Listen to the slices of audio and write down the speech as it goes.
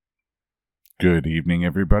Good evening,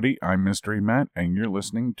 everybody. I'm Mystery Matt, and you're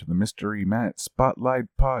listening to the Mystery Matt Spotlight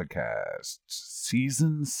Podcast,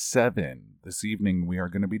 Season 7. This evening, we are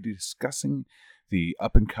going to be discussing the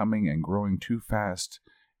up-and-coming and growing too fast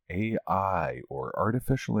AI, or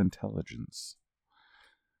artificial intelligence.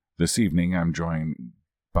 This evening, I'm joined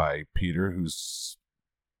by Peter, who's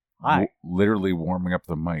literally warming up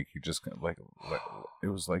the mic. He just, it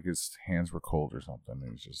was like his hands were cold or something.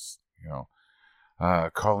 It was just,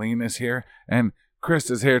 Colleen is here, and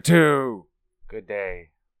Chris is here too. Good day.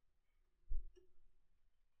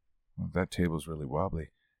 Well, that table's really wobbly.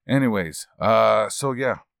 Anyways, I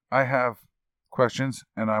have questions,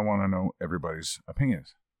 and I want to know everybody's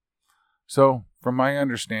opinions. So, from my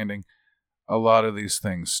understanding, a lot of these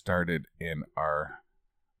things started in our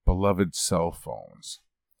beloved cell phones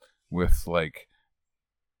with, like,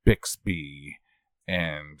 Bixby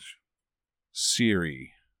and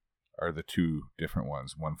Siri are the two different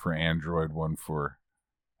ones. One for Android, one for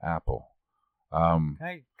Apple. Can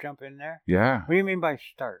I jump in there? Yeah. What do you mean by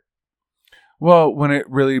start? Well, when it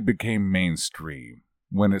really became mainstream,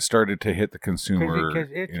 when it started to hit the consumer Because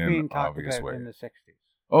it's in being an talked obvious about way. in the 60s.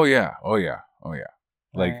 Oh yeah.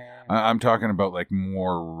 Like, And- I'm talking about, like,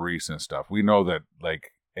 more recent stuff. We know that, like,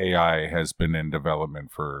 AI has been in development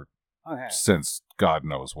for okay. since God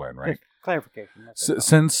knows when, right? Just clarification. That's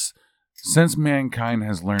it. Since mankind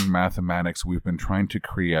has learned mathematics, we've been trying to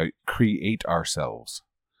create ourselves.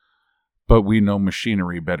 But we know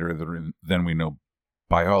machinery better than we know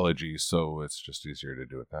biology, so it's just easier to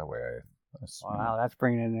do it that way. Wow, that's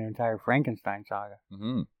bringing in the entire Frankenstein saga.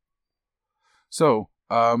 Mm-hmm. So,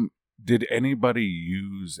 did anybody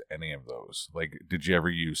use any of those? Like, did you ever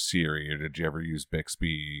use Siri, or did you ever use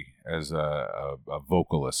Bixby as a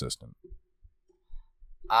vocal assistant?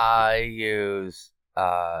 I use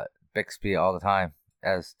Bixby all the time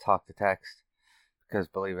as talk to text because,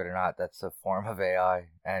 believe it or not, that's a form of AI.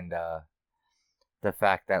 And the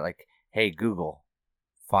fact that, like, hey, Google,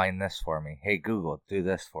 find this for me. Hey, Google, do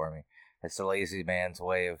this for me. It's the lazy man's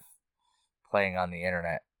way of playing on the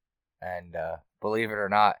internet. And believe it or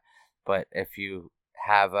not, but if you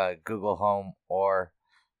have a Google Home or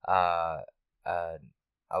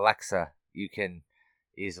Alexa, you can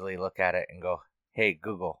easily look at it and go, hey,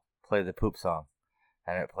 Google, play the poop song.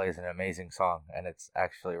 And it plays an amazing song, and it's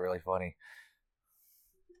actually really funny.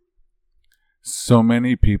 So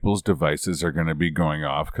many people's devices are going to be going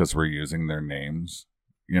off because we're using their names.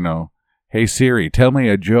 Hey Siri, tell me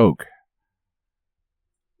a joke.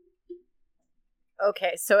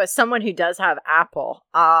 Okay, so as someone who does have Apple,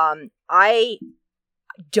 I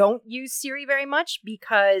don't use Siri very much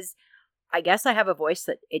because I guess I have a voice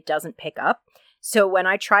that it doesn't pick up. So when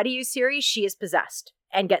I try to use Siri, she is possessed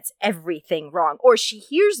and gets everything wrong. Or she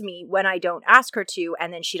hears me when I don't ask her to,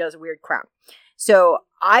 and then she does weird crap. So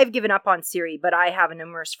I've given up on Siri, but I have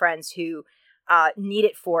numerous friends who need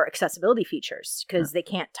it for accessibility features because they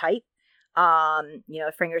can't type.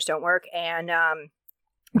 Their fingers don't work, and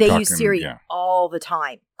they use Siri all the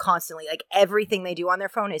time, constantly. Like, everything they do on their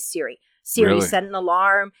phone is Siri. Siri, really? Set an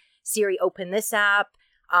alarm. Siri, open this app.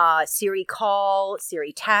 Siri, call.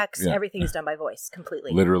 Siri, text. Yeah. Everything is done by voice,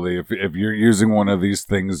 completely. Literally, if you're using one of these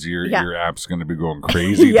things, your app's going to be going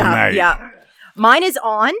crazy tonight. Yeah. Mine is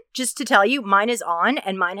on, just to tell you, mine is on,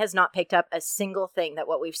 and mine has not picked up a single thing that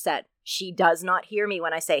what we've said. She does not hear me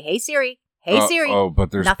when I say, hey, Siri. Hey, Siri. But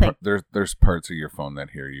there's nothing. There's parts of your phone that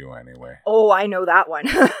hear you anyway. Oh, I know that one.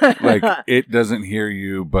 Like, it doesn't hear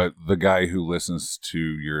you, but the guy who listens to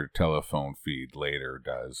your telephone feed later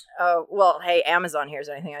does. Oh, well, hey, Amazon hears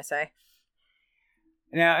anything I say.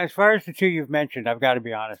 Now, as far as the two you've mentioned, I've got to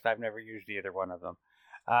be honest, I've never used either one of them.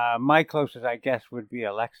 My closest, I guess, would be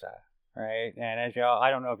Alexa, right? And as y'all, I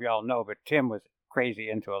don't know if y'all know, but Tim was crazy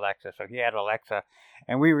into Alexa, so he had Alexa,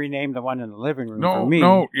 and we renamed the one in the living room for me.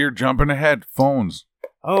 No, you're jumping ahead. Phones.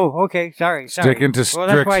 Oh, okay, sorry. Sticking to Well, strict.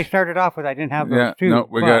 that's why I started off with I didn't have those two. No,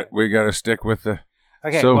 we got to stick with the.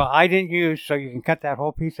 Okay, so, well, I didn't use, so you can cut that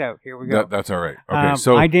whole piece out. Here we go. That's all right. Okay,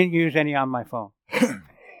 so I didn't use any on my phone.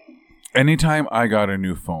 Anytime I got a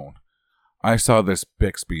new phone, I saw this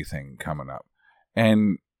Bixby thing coming up,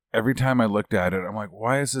 and every time I looked at it, I'm like,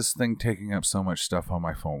 why is this thing taking up so much stuff on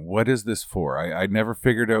my phone? What is this for? I never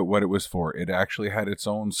figured out what it was for. It actually had its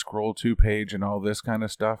own scroll to page and all this kind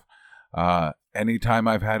of stuff. Anytime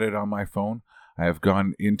I've had it on my phone, I have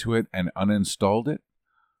gone into it and uninstalled it.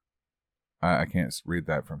 I can't read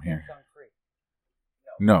that from here.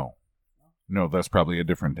 No, that's probably a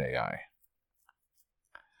different AI.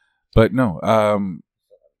 But no,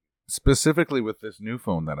 specifically with this new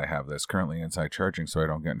phone that I have that's currently inside charging so I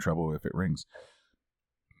don't get in trouble if it rings.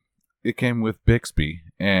 It came with Bixby,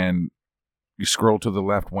 and you scroll to the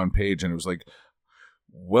left one page and it was like,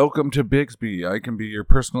 welcome to Bixby. I can be your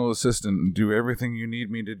personal assistant and do everything you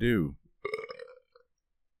need me to do.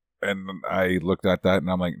 And I looked at that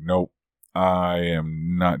and I'm like, nope, I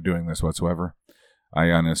am not doing this whatsoever. I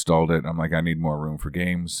uninstalled it. I'm like, I need more room for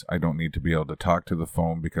games. I don't need to be able to talk to the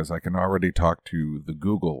phone because I can already talk to the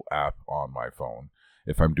Google app on my phone.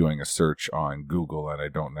 If I'm doing a search on Google and I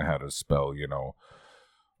don't know how to spell,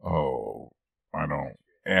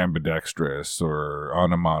 ambidextrous or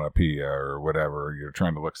onomatopoeia or whatever, you're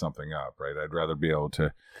trying to look something up, right? I'd rather be able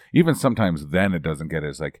to, even sometimes then it doesn't get it.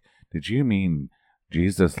 It's like, did you mean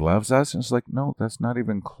Jesus loves us? And it's like, no, that's not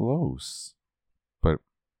even close. But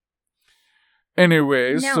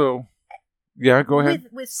anyways, Now, so yeah, go ahead.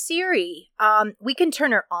 With Siri, we can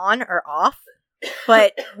turn her on or off,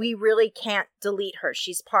 but we really can't delete her.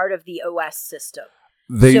 She's part of the OS system.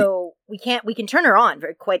 So we can turn her on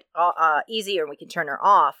very quite easy, or we can turn her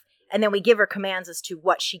off, and then we give her commands as to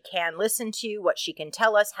what she can listen to, what she can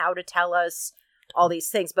tell us, how to tell us, all these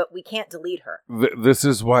things, but we can't delete her. This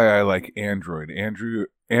is why I like Android.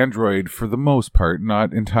 Android, for the most part,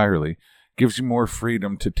 not entirely, gives you more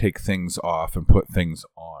freedom to take things off and put things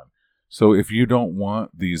on. So if you don't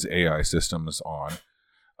want these AI systems on,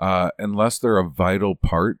 unless they're a vital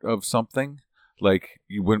part of something, like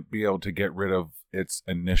you wouldn't be able to get rid of its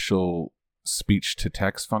initial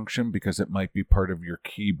speech-to-text function because it might be part of your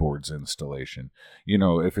keyboard's installation.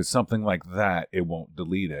 If it's something like that, it won't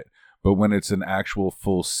delete it. But when it's an actual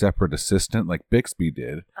full separate assistant, like Bixby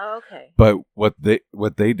did, okay. But what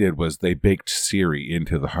they did was they baked Siri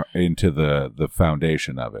into the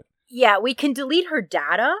foundation of it. Yeah, we can delete her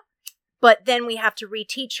data, but then we have to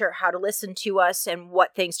reteach her how to listen to us and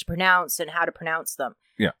what things to pronounce and how to pronounce them.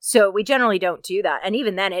 Yeah. So we generally don't do that, and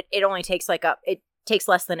even then, it only takes it takes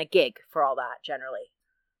less than a gig for all that generally.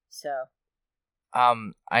 So,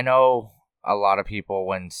 I know a lot of people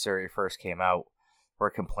when Siri first came out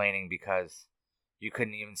were complaining because you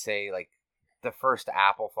couldn't even say, like, the first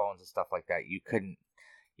Apple phones and stuff like that. You couldn't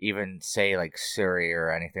even say like Siri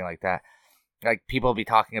or anything like that. Like, people would be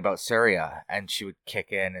talking about Surya and she would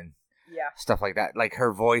kick in and stuff like that. Like,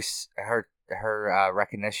 her voice, her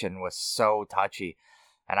recognition was so touchy.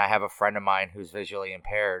 And I have a friend of mine who's visually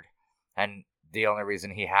impaired, and the only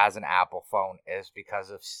reason he has an Apple phone is because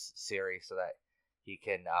of Siri, so that he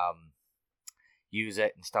can use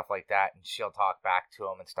it and stuff like that, and she'll talk back to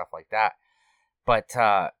him and stuff like that. But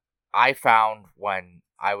I found when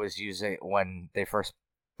they first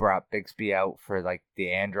brought Bixby out for like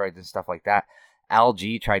the Androids and stuff like that,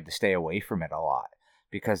 LG tried to stay away from it a lot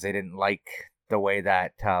because they didn't like the way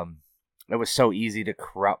that it was so easy to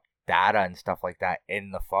corrupt data and stuff like that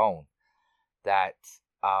in the phone that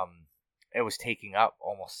it was taking up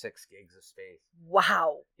almost 6 gigs of space.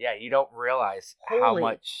 wow. Yeah, you don't realize how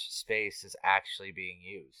much space is actually being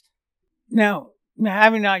used. Now,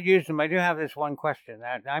 having not used them, I do have this one question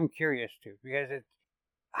that I'm curious to, because it's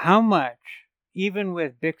how much, even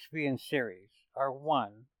with Bixby and Siri, are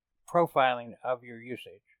profiling of your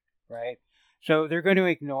usage, right? So they're going to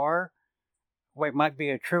ignore what might be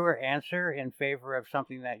a truer answer in favor of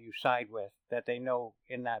something that you side with, that they know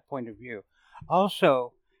in that point of view.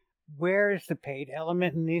 Also, where is the paid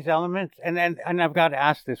element in these elements? And I've got to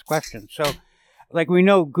ask this question. So, like, we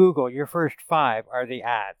know Google, your first 5 are the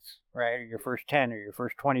ads, right? Or your first 10 or your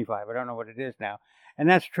first 25. I don't know what it is now. And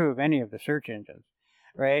that's true of any of the search engines,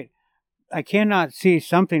 right? I cannot see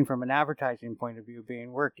something from an advertising point of view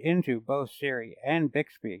being worked into both Siri and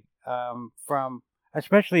Bixby,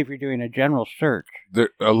 especially if you're doing a general search.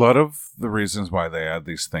 A lot of the reasons why they add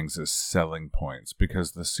these things is selling points,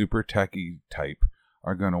 because the super techie type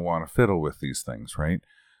are going to want to fiddle with these things, right?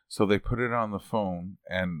 So they put it on the phone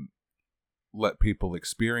and let people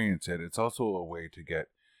experience it. It's also a way to get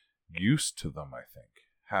used to them, I think,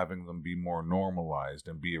 having them be more normalized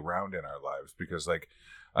and be around in our lives. Because, like,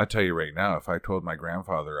 I tell you right now, if I told my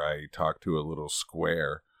grandfather I talked to a little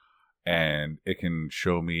square and it can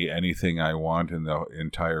show me anything I want in the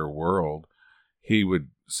entire world, he would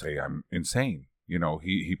say I'm insane.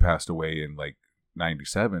 He passed away in like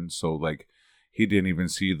 97, so like he didn't even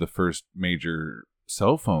see the first major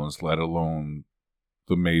cell phones, let alone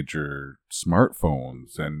the major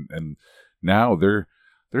smartphones. And now they're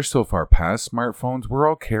so far past smartphones. We're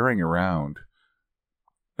all carrying around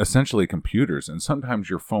essentially computers, and sometimes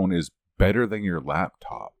your phone is better than your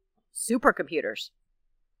laptop. Supercomputers.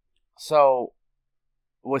 So,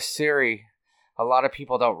 with Siri, a lot of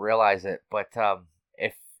people don't realize it, but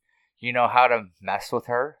if you know how to mess with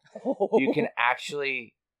her, you can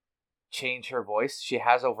actually change her voice. She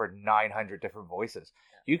has over 900 different voices.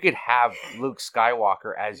 You could have Luke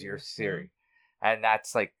Skywalker as your Siri, and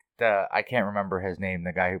that's like I can't remember his name,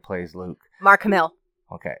 the guy who plays Luke. Mark Hamill.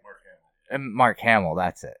 Okay. Mark Hamill,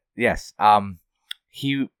 that's it. Yes.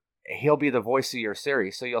 He'll be the voice of your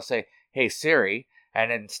Siri. So you'll say, "Hey Siri,"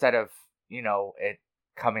 and instead of, it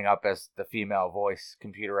coming up as the female voice,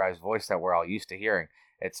 computerized voice that we're all used to hearing,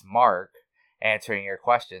 it's Mark answering your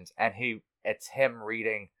questions, and it's him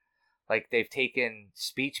reading, like, they've taken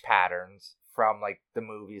speech patterns from, like, the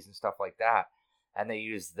movies and stuff like that, and they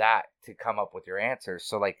use that to come up with your answers.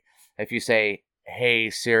 So, like, if you say, "Hey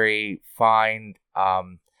Siri, find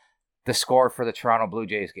the score for the Toronto Blue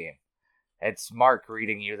Jays game," it's Mark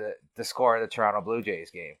reading you the score of the Toronto Blue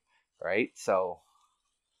Jays game, right? So,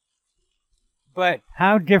 but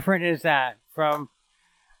how different is that from,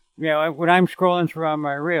 when I'm scrolling through on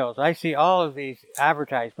my reels, I see all of these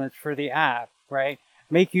advertisements for the app, right?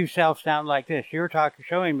 Make yourself sound like this. You were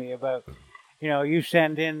showing me about, you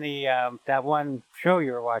send in the that one show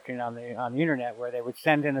you were watching on the internet where they would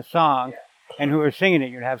send in a song, and who was singing it,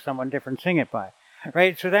 you'd have someone different sing it by,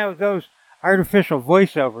 right? So those artificial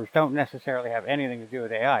voiceovers don't necessarily have anything to do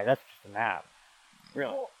with AI. That's just an app,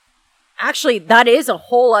 really. Actually, that is a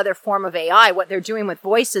whole other form of AI, what they're doing with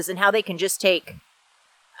voices and how they can just take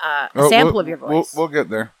a sample of your voice. We'll get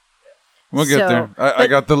there. We'll get there. I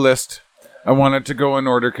got the list. I wanted to go in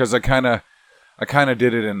order because I kind of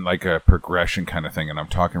did it in like a progression kind of thing, and I'm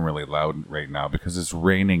talking really loud right now because it's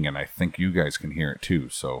raining, and I think you guys can hear it too.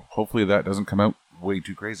 So hopefully that doesn't come out way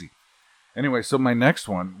too crazy. Anyway, so my next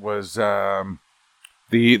one was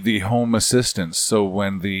the home assistants. So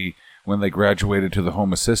when they graduated to the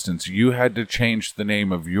home assistants, you had to change the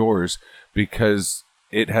name of yours because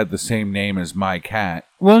it had the same name as my cat.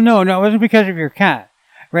 Well, no, it wasn't because of your cat,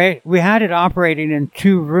 right? We had it operating in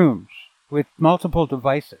 2 rooms with multiple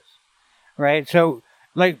devices, right? So,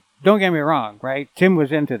 like, don't get me wrong, right? Tim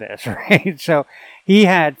was into this, right? So he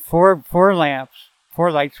had four lamps,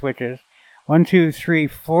 4 light switches, 4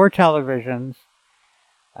 televisions,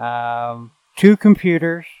 2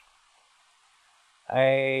 computers,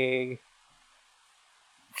 a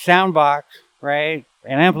sound box, right?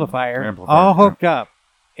 An amplifier all hooked up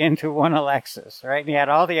into one Alexis, right? And he had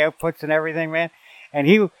all the outputs and everything, man.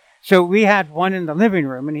 And so we had one in the living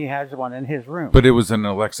room, and he has one in his room. But it was an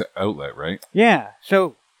Alexa outlet, right? Yeah.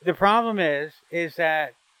 So the problem is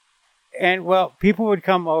that, and well, people would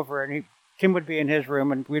come over, and Tim would be in his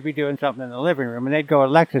room, and we'd be doing something in the living room, and they'd go,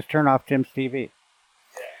 "Alexis, turn off Tim's TV."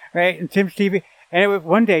 Right? And Tim's TV, and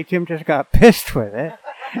one day Tim just got pissed with it,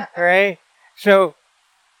 right? So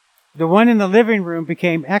the one in the living room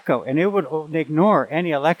became Echo, and it would ignore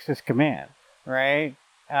any Alexis command, right?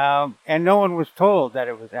 And no one was told that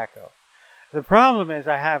it was Echo. The problem is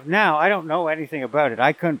I don't know anything about it.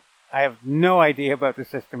 I have no idea about the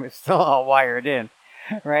system. It's still all wired in,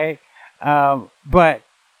 right? And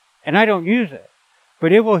I don't use it,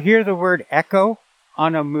 but it will hear the word Echo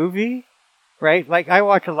on a movie, right? Like, I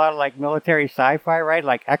watch a lot of, like, military sci-fi, right?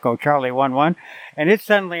 Like Echo Charlie 1-1, and it's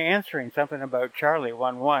suddenly answering something about Charlie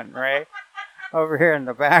 1-1, right? Over here in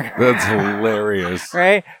the background. That's hilarious.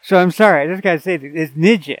 Right? So I'm sorry, I just gotta say, it's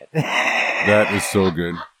Nidget. That is so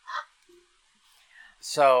good.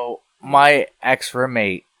 So my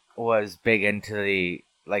ex-roommate was big into the,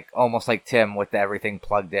 like, almost like Tim with everything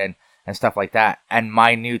plugged in and stuff like that. And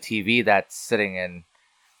my new TV that's sitting in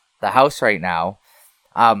the house right now,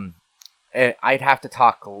 I'd have to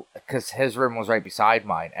talk, because his room was right beside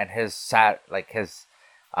mine, and his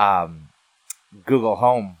Google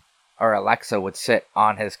Home or Alexa would sit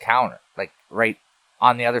on his counter, like right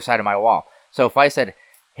on the other side of my wall. So if I said,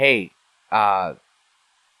 "Hey,"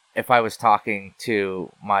 if I was talking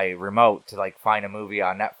to my remote to, like, find a movie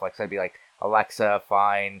on Netflix, I'd be like, "Alexa,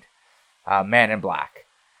 find Man in Black,"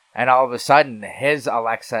 and all of a sudden his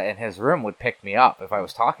Alexa in his room would pick me up if I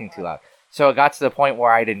was talking too loud. So it got to the point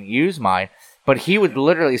where I didn't use mine, but he would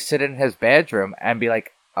literally sit in his bedroom and be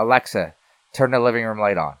like, "Alexa, turn the living room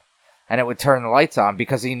light on." And it would turn the lights on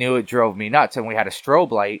because he knew it drove me nuts. And we had a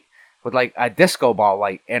strobe light with, like, a disco ball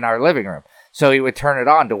light in our living room. So he would turn it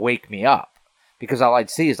on to wake me up because all I'd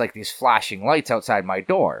see is, like, these flashing lights outside my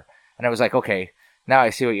door. And I was like, okay, now I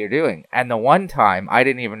see what you're doing. And the one time, I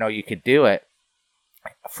didn't even know you could do it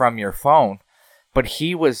from your phone, but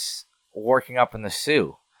he was working up in the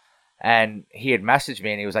Sioux. And he had messaged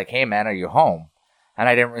me and he was like, "Hey man, are you home?" And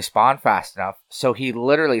I didn't respond fast enough. So he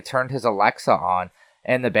literally turned his Alexa on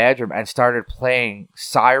in the bedroom and started playing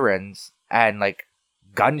sirens and, like,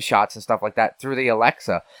 gunshots and stuff like that through the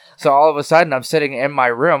Alexa. So all of a sudden I'm sitting in my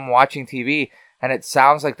room watching TV and it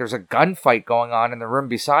sounds like there's a gunfight going on in the room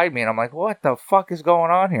beside me. And I'm like, what the fuck is going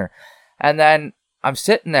on here? And then I'm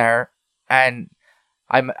sitting there and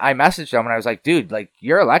I messaged him and I was like, "Dude, like,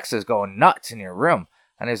 your Alexa's going nuts in your room."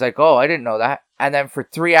 And he's like, oh, I didn't know that. And then for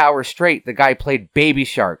 3 hours straight, the guy played Baby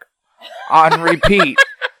Shark on repeat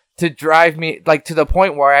to drive me, like, to the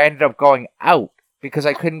point where I ended up going out because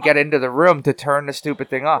I couldn't get into the room to turn the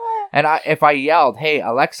stupid thing off. And if I yelled, hey,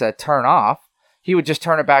 Alexa, turn off, he would just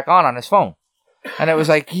turn it back on his phone. And it was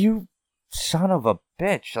like, you son of a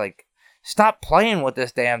bitch. Like, stop playing with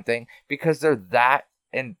this damn thing because they're that,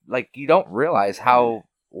 and, like, you don't realize how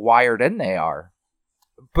wired in they are.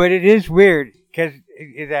 But it is weird because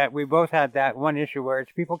that we both had that one issue where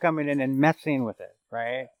it's people coming in and messing with it,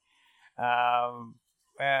 right?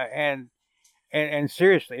 And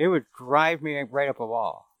seriously, it would drive me right up a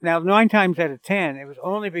wall. Now, 9 times out of 10, it was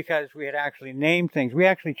only because we had actually named things. We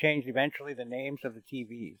actually changed eventually the names of the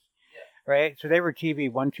TVs, right? So they were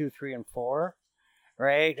TV 1, 2, 3, and 4,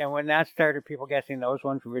 right? And when that started, people guessing those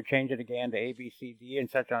ones, we would change it again to A, B, C, D, and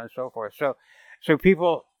such on and so forth. So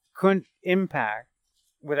people couldn't impact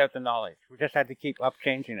without the knowledge. We just had to keep up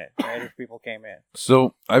changing it, right, as people came in.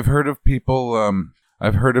 So I've heard of people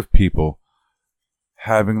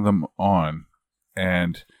having them on,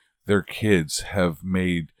 and their kids have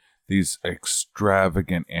made these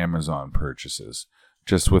extravagant Amazon purchases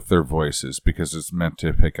just with their voices because it's meant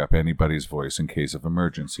to pick up anybody's voice in case of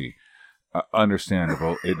emergency.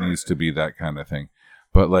 Understandable. It needs to be that kind of thing.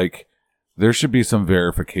 But, like, there should be some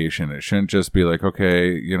verification. It shouldn't just be like,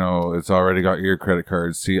 okay, you know, it's already got your credit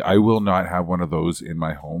card. See, I will not have one of those in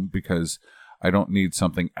my home because I don't need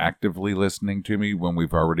something actively listening to me when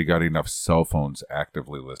we've already got enough cell phones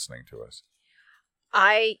actively listening to us.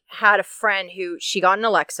 I had a friend who, she got an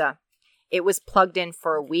Alexa. It was plugged in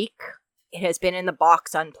for a week. It has been in the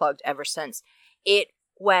box unplugged ever since. It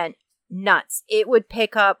went nuts. It would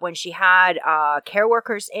pick up when she had care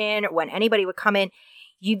workers in, when anybody would come in.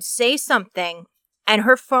 You'd say something and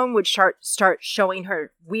her phone would start showing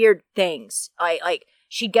her weird things. Like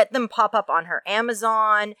she'd get them pop up on her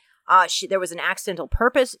Amazon. There was an accidental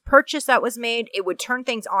purchase that was made. It would turn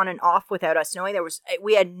things on and off without us knowing.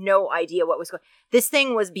 We had no idea what was going. This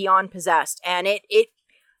thing was beyond possessed, and it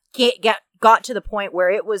got to the point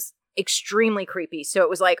where it was extremely creepy. So it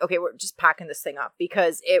was like, okay, we're just packing this thing up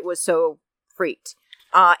because it was so freaked.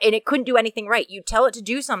 And it couldn't do anything right. You tell it to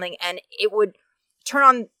do something, and it would turn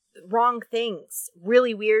on wrong things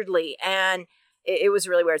really weirdly, and it was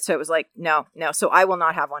really weird. So it was like, no. So I will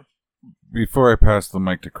not have one. Before I pass the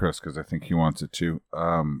mic to Chris, because I think he wants it too,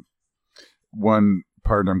 one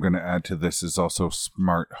part I'm going to add to this is also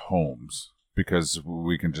smart homes, because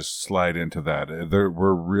we can just slide into that.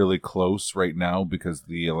 We're really close right now because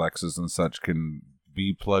the Alexas and such can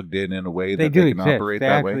be plugged in a way that they can operate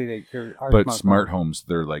that way. But smart homes,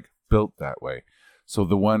 they're like built that way. So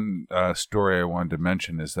the one story I wanted to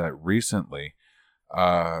mention is that recently,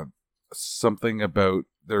 something about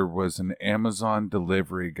there was an Amazon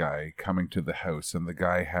delivery guy coming to the house, and the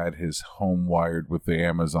guy had his home wired with the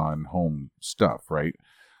Amazon home stuff, right?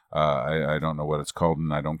 I don't know what it's called,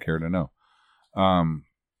 and I don't care to know.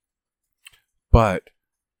 But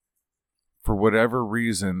for whatever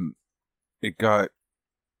reason, it got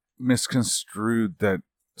misconstrued that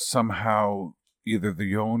somehow either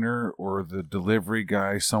the owner or the delivery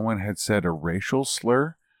guy, someone had said a racial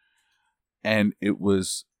slur, and it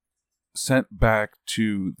was sent back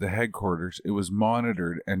to the headquarters. It was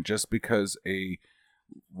monitored, and just because a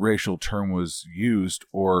racial term was used,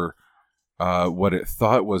 or what it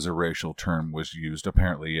thought was a racial term was used,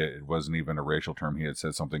 apparently it wasn't even a racial term. He had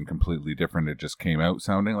said something completely different. It just came out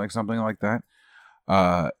sounding like something like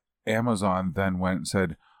that. Amazon then went and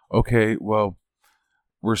said, okay, well,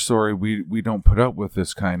 we're sorry, we don't put up with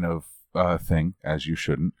this kind of thing, as you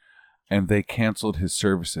shouldn't. And they canceled his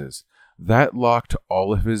services. That locked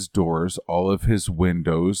all of his doors, all of his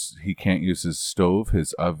windows. He can't use his stove,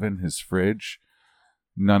 his oven, his fridge.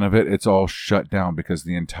 None of it. It's all shut down because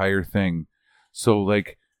the entire thing. So,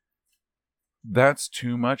 like, that's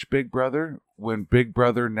too much, Big Brother. When Big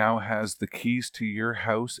Brother now has the keys to your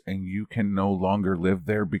house and you can no longer live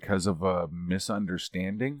there because of a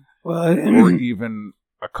misunderstanding, or even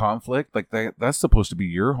a conflict, like that's supposed to be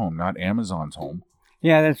your home, not Amazon's home.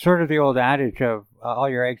 Yeah, that's sort of the old adage of all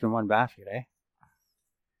your eggs in one basket, eh?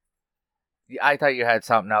 I thought you had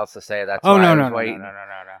something else to say. That's no. waiting.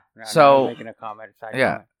 No, so I'm making a comment.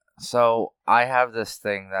 Yeah. So I have this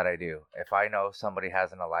thing that I do. If I know somebody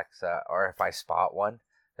has an Alexa, or if I spot one,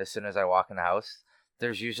 as soon as I walk in the house,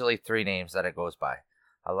 there's usually 3 names that it goes by: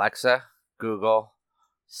 Alexa, Google,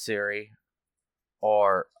 Siri,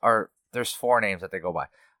 or there's 4 names that they go by: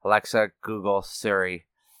 Alexa, Google, Siri,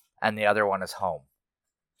 and the other one is Home.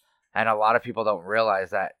 And a lot of people don't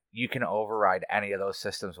realize that you can override any of those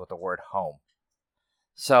systems with the word home.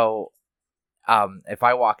 So if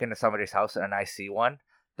I walk into somebody's house and I see one,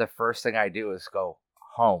 the first thing I do is go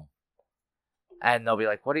home. And they'll be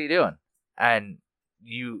like, what are you doing? And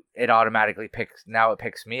it automatically picks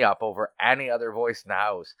me up over any other voice in the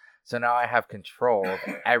house. So now I have control of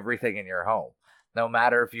everything in your home, no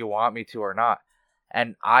matter if you want me to or not.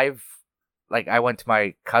 And I went to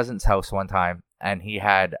my cousin's house one time, and he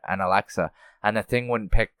had an Alexa, and the thing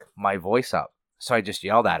wouldn't pick my voice up. So I just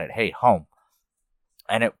yelled at it, hey, home.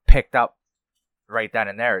 And it picked up right then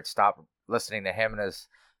and there. It stopped listening to him and his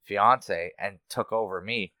fiance and took over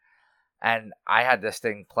me. And I had this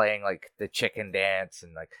thing playing like the chicken dance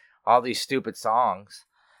and like all these stupid songs.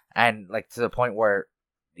 And like to the point where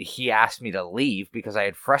he asked me to leave because I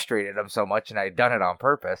had frustrated him so much, and I had done it on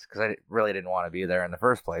purpose because I really didn't want to be there in the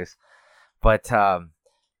first place. But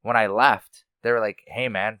when I left, they were like, hey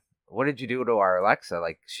man, what did you do to our Alexa?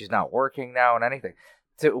 Like, she's not working now and anything.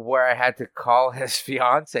 To where I had to call his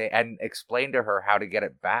fiance and explain to her how to get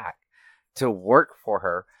it back to work for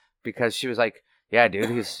her, because she was like, yeah,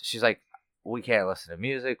 dude, she's like, we can't listen to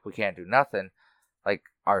music. We can't do nothing. Like,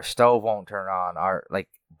 our stove won't turn on.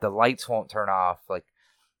 The lights won't turn off. Like,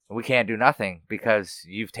 we can't do nothing because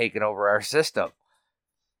you've taken over our system.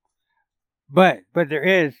 But there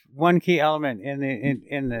is one key element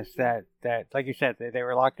in this that like you said, they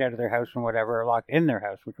were locked out of their house and whatever, or locked in their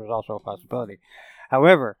house, which was also a possibility.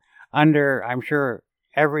 However, under, I'm sure,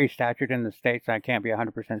 every statute in the States, I can't be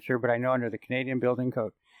 100% sure, but I know under the Canadian Building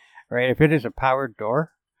Code, right, if it is a powered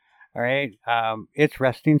door, all right, its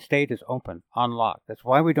resting state is open, unlocked. That's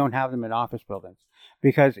why we don't have them in office buildings,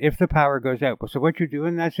 because if the power goes out, so what you do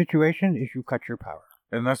in that situation is you cut your power.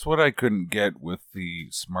 And that's what I couldn't get with the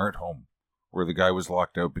smart home, where the guy was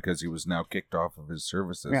locked out because he was now kicked off of his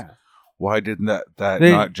services. Yeah. Why didn't that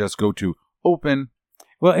not just go to open?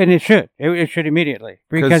 Well, and it should. It should immediately.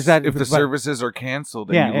 Because if the services are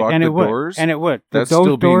canceled and you lock the doors, and it would. That's those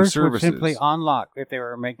still being doors services. would simply unlock. If they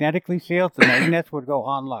were magnetically sealed, the magnets would go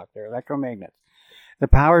unlock. They're electromagnets. The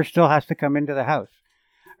power still has to come into the house,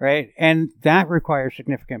 right? And that requires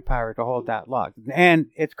significant power to hold that lock.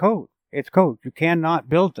 And it's code. It's code. You cannot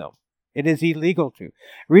build them. It is illegal to.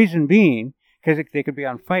 Reason being, because they could be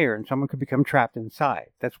on fire and someone could become trapped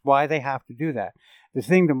inside. That's why they have to do that. The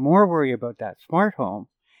thing to more worry about that smart home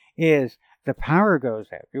is the power goes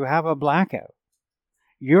out. You have a blackout.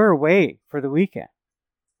 You're away for the weekend,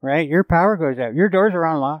 right? Your power goes out. Your doors are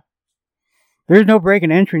unlocked. There's no break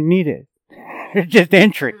and entry needed. It's just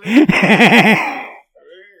entry.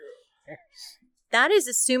 That is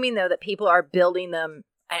assuming, though, that people are building them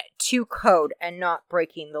to code and not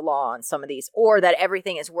breaking the law on some of these, or that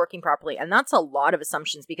everything is working properly. And that's a lot of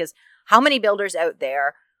assumptions, because how many builders out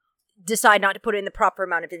there decide not to put in the proper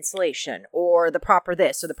amount of insulation or the proper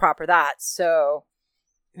this or the proper that? So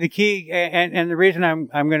the key, and the reason I'm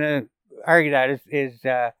going to argue that is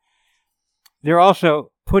they're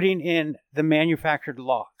also putting in the manufactured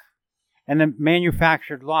lock. And the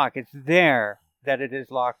manufactured lock, it's there that it is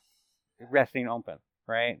locked, resting open,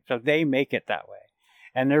 right? So they make it that way.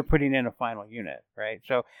 And they're putting in a final unit, right?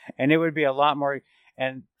 So, and it would be a lot more,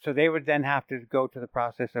 and so they would then have to go to the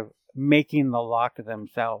process of making the lock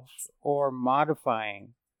themselves or modifying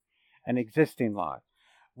an existing lock,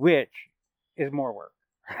 which is more work.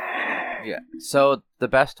 Yeah. So the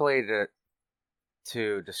best way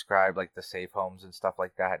to describe like the safe homes and stuff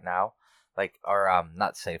like that now, like, or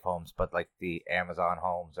not safe homes, but like the Amazon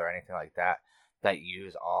homes or anything like that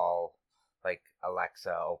use all like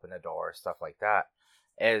Alexa, open the door, stuff like that,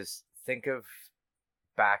 is think of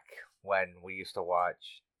back when we used to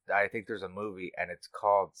watch, I think there's a movie and it's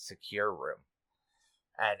called Secure Room,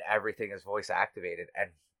 and everything is voice activated, and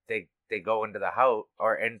they go into the house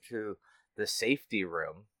or into the safety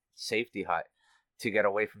room, safety hut, to get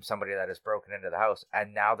away from somebody that has broken into the house,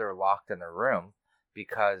 and now they're locked in their room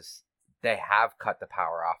because they have cut the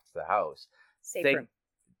power off to the house. Safe room.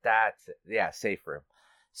 Safe room.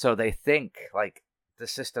 So they think, like, the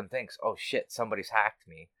system thinks, oh shit, somebody's hacked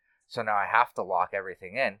me, so now I have to lock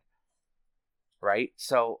everything in, right?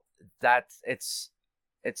 So it's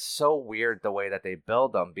so weird the way that they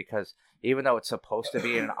build them, because even though it's supposed to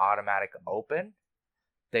be an automatic open,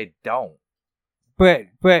 they don't. But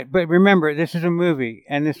remember, this is a movie,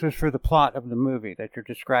 and this was for the plot of the movie that you're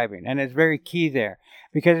describing, and it's very key there,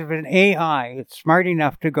 because if an AI is smart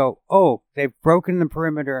enough to go, oh, they've broken the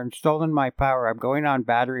perimeter and stolen my power, I'm going on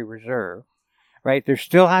battery reserve, right? There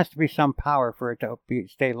still has to be some power for it to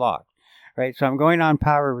stay locked, right? So I'm going on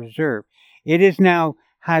power reserve. It is now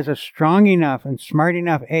has a strong enough and smart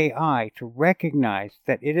enough AI to recognize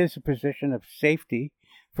that it is a position of safety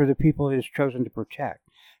for the people it has chosen to protect.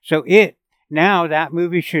 So now that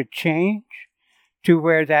movie should change to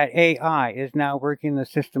where that AI is now working the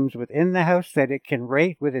systems within the house that it can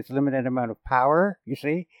rate with its limited amount of power, you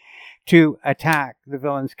see, to attack the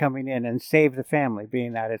villains coming in and save the family,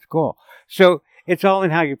 being that its goal. So it's all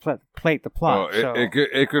in how you plate the plot.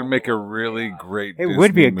 It could make a really great It Disney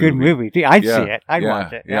would be a good movie. I'd Yeah, see it. I'd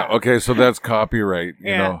watch it. Yeah. Okay, so that's copyright.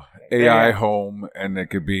 You Yeah. know, AI Yeah. home, and it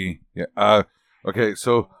could be. Yeah. Okay.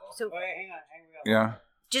 So So hang on. yeah.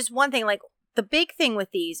 just one thing, like the big thing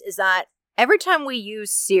with these is that every time we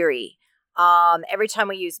use Siri, every time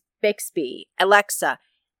we use Bixby, Alexa,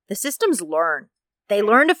 the systems learn. They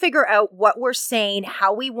learn to figure out what we're saying,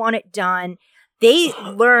 how we want it done. They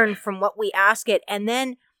learn from what we ask it. And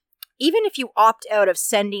then even if you opt out of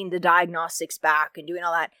sending the diagnostics back and doing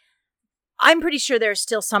all that, I'm pretty sure there's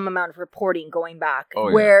still some amount of reporting going back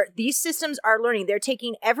where these systems are learning. They're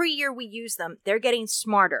taking every year we use them, they're getting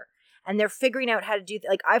smarter and they're figuring out how to do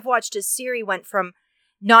like I've watched as Siri went from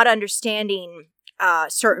not understanding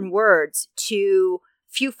certain words to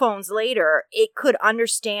few phones later, it could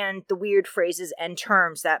understand the weird phrases and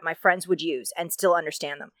terms that my friends would use and still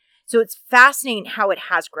understand them. So it's fascinating how it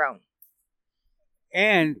has grown.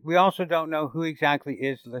 And we also don't know who exactly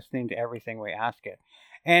is listening to everything we ask it.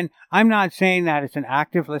 And I'm not saying that it's an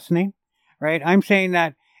active listening, right? I'm saying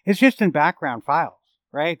that it's just in background files,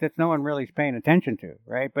 right? That no one really is paying attention to,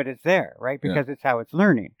 right? But it's there, right? Because it's how it's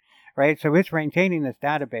learning, right? So it's maintaining this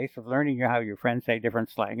database of learning how your friends say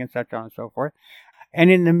different slang and such on and so forth. And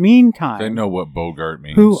in the meantime, They know what Bogart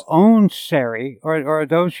means. who owns Siri or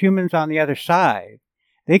those humans on the other side,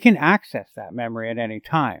 they can access that memory at any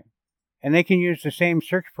time. And they can use the same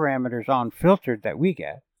search parameters on filtered that we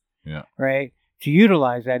get, right, to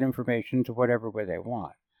utilize that information to whatever way they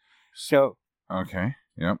want. So, Okay.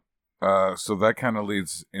 Yep. So that kind of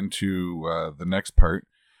leads into the next part,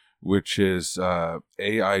 which is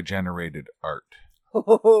AI generated art. I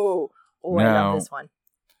Now- love this one.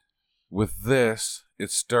 With this,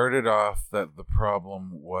 it started off that the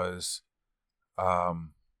problem was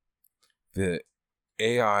the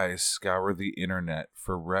AIs scour the internet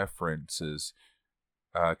for references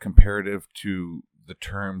comparative to the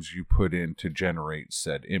terms you put in to generate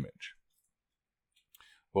said image.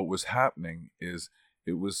 What was happening is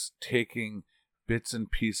it was taking bits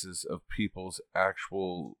and pieces of people's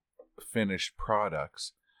actual finished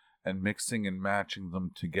products and mixing and matching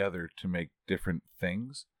them together to make different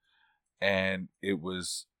things. And it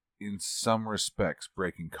was, in some respects,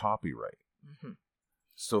 breaking copyright. Mm-hmm.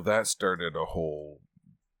 So that started a whole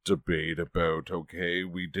debate about, okay,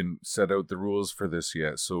 we didn't set out the rules for this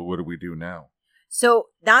yet, so what do we do now? So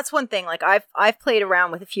that's one thing. Like I've played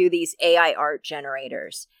around with a few of these AI art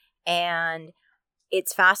generators, and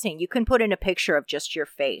it's fascinating. You can put in a picture of just your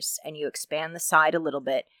face, and you expand the side a little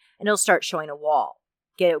bit, and it'll start showing a wall.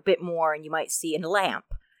 Get a bit more, and you might see a lamp.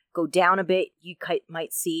 Go down a bit, you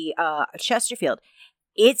might see a Chesterfield.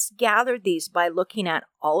 It's gathered these by looking at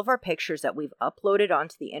all of our pictures that we've uploaded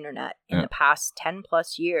onto the internet in the past 10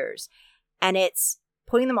 plus years. And it's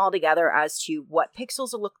putting them all together as to what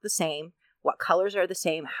pixels will look the same, what colors are the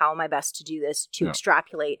same, how am I best to do this to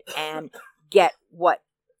extrapolate and get what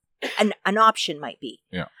an option might be.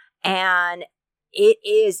 Yeah. And it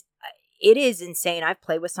is insane. I've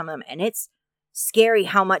played with some of them, and it's scary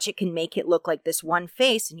how much it can make it look like this one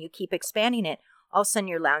face, and you keep expanding it. All of a sudden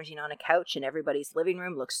you're lounging on a couch and everybody's living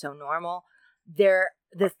room looks so normal.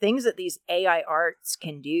 The things that these AI arts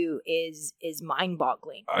can do is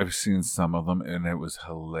mind-boggling. I've seen some of them, and it was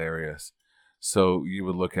hilarious. So you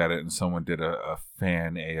would look at it, and someone did a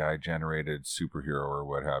fan AI-generated superhero or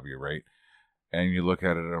what have you, right? And you look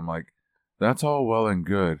at it, and I'm like, that's all well and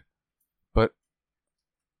good, but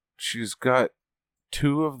she's got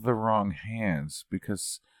two of the wrong hands,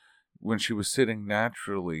 because when she was sitting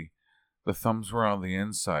naturally, the thumbs were on the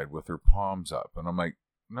inside with her palms up. And I'm like,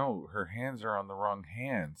 no, her hands are on the wrong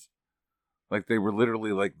hands. Like they were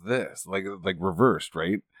literally like this, like reversed,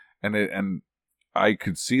 right? And I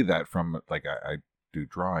could see that from, like, I do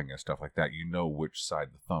drawing and stuff like that. You know which side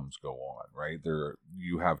the thumbs go on, right?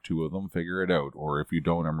 You have two of them, figure it out. Or if you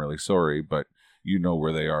don't, I'm really sorry, but you know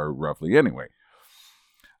where they are roughly anyway.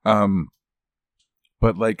 But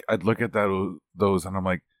like, I'd look at those and I'm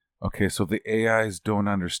like, okay, so the AIs don't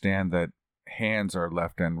understand that hands are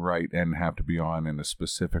left and right and have to be on in a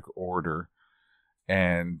specific order.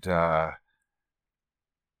 And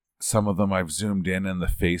some of them I've zoomed in and the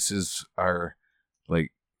faces are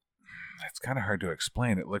like, it's kind of hard to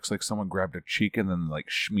explain. It looks like someone grabbed a cheek and then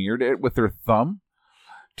like smeared it with their thumb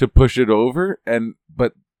to push it over.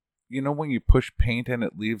 But you know, when you push paint and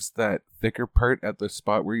it leaves that thicker part at the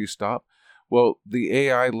spot where you stop? Well, the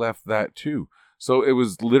AI left that too. So it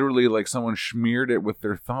was literally like someone smeared it with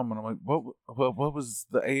their thumb, and I'm like, what was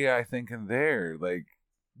the AI thinking there? Like,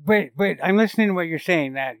 But I'm listening to what you're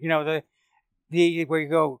saying. That the where you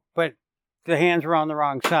go, but the hands were on the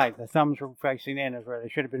wrong side. The thumbs were facing in, is where they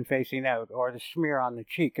should have been facing out, or the smear on the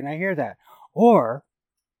cheek. And I hear that.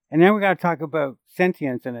 And then we got to talk about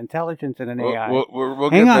sentience and intelligence in an AI. We'll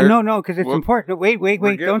Hang get on, there. no, because it's important. Wait,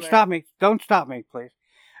 don't stop me. Don't stop me, please.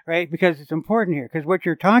 Right? Because it's important here. Because what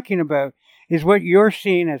you're talking about is what you're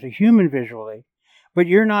seeing as a human visually, but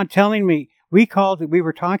you're not telling me. We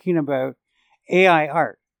were talking about AI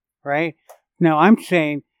art, right? Now I'm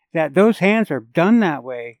saying that those hands are done that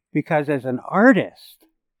way because as an artist,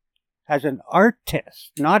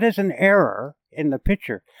 not as an error in the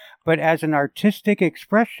picture, but as an artistic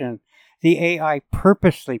expression, the AI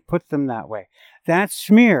purposely put them that way. That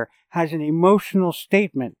smear has an emotional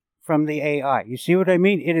statement from the AI. You see what I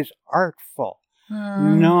mean? It is artful,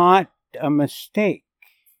 not a mistake.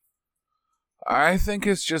 I think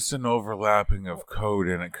it's just an overlapping of code,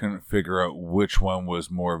 and it couldn't figure out which one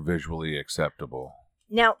was more visually acceptable.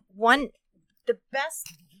 Now, the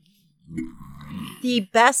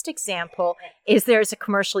best example is there's a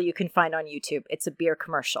commercial you can find on YouTube. It's a beer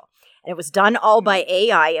commercial. And it was done all by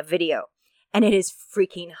AI, a video. And it is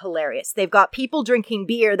freaking hilarious. They've got people drinking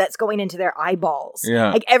beer that's going into their eyeballs.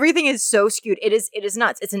 Yeah. Like everything is so skewed. It is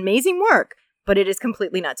nuts. It's amazing work, but it is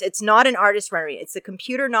completely nuts. It's not an artist rendering. It's the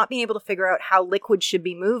computer not being able to figure out how liquid should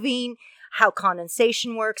be moving, how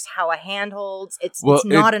condensation works, how a hand holds. It's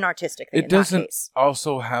not an artistic thing. It doesn't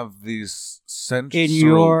also have these sensory... In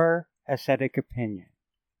your aesthetic opinion,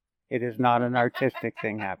 it is not an artistic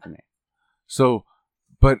thing happening. So,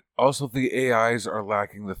 but also the AIs are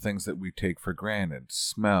lacking the things that we take for granted.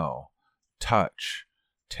 Smell, touch,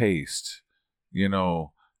 taste,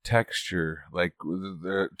 texture, like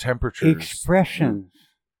the temperatures. Expressions.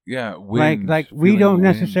 Yeah, wind. Like we don't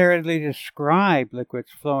necessarily describe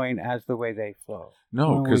liquids flowing as the way they flow.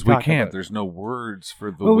 No, because we can't. There's no words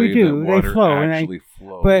for the way that water they flow, actually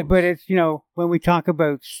flows. But it's, when we talk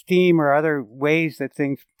about steam or other ways that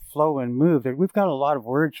things flow and move, we've got a lot of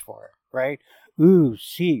words for it, right? Ooze,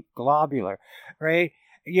 seep, globular, right?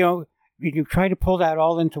 You try to pull that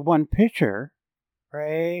all into one picture,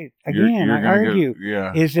 right? Again, I argue,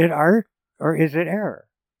 is it art or is it error?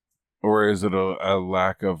 Or is it a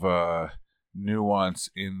lack of nuance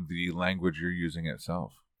in the language you're using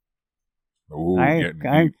itself? Ooh,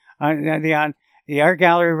 the Art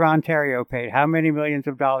Gallery of Ontario paid how many millions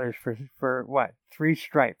of dollars for what? 3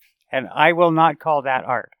 stripes. And I will not call that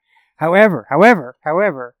art. However,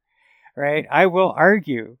 right, I will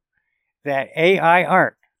argue that AI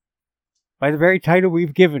art, by the very title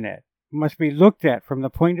we've given it, must be looked at from the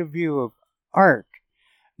point of view of art,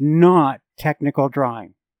 not technical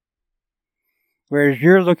drawing. Whereas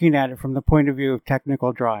you're looking at it from the point of view of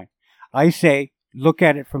technical drawing. I say, look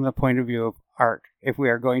at it from the point of view of art, if we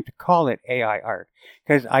are going to call it AI art.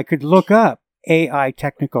 Because I could look up AI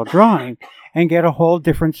technical drawing and get a whole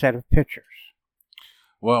different set of pictures.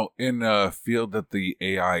 Well, in a field that the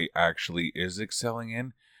AI actually is excelling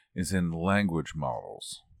in is in language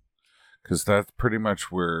models. Because that's pretty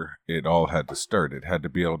much where it all had to start. It had to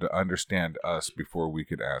be able to understand us before we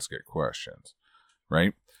could ask it questions,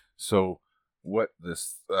 right? So what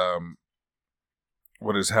is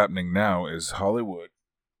happening now is Hollywood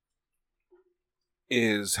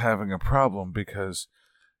is having a problem because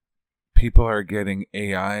people are getting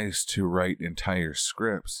AIs to write entire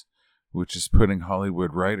scripts, which is putting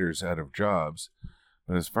Hollywood writers out of jobs.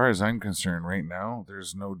 But as far as I'm concerned, right now,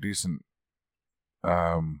 there's no decent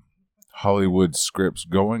Hollywood scripts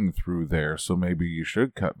going through there, so maybe you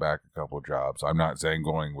should cut back a couple jobs. I'm not saying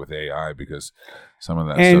going with AI because some of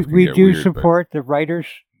that stuff can get weird. And we do support the Writers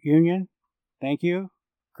Union. Thank you.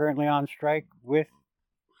 Currently on strike with...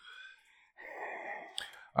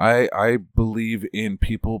 I believe in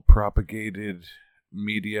people-propagated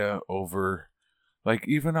media over... Like,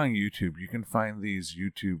 even on YouTube, you can find these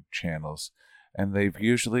YouTube channels, and they've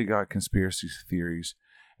usually got conspiracy theories,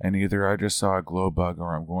 and either I just saw a glow bug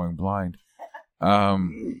or I'm going blind. But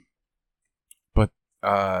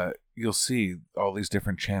you'll see all these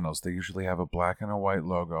different channels. They usually have a black and a white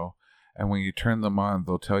logo, and when you turn them on,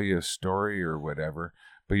 they'll tell you a story or whatever,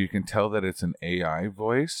 but you can tell that it's an AI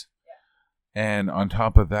voice. And on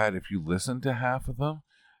top of that, if you listen to half of them,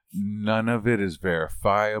 none of it is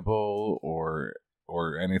verifiable or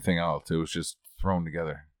anything else. It was just thrown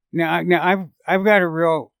together. Now I've got a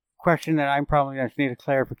real question that I'm probably going to need a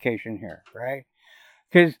clarification here, right?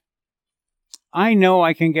 Because I know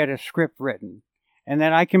I can get a script written And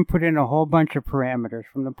then I can put in a whole bunch of parameters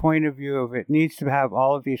from the point of view of it needs to have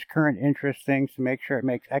all of these current interest things to make sure it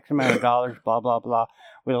makes X amount of dollars, blah, blah, blah,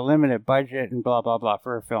 with a limited budget and blah, blah, blah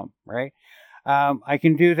for a film, right? I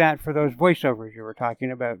can do that for those voiceovers you were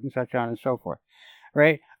talking about and such on and so forth,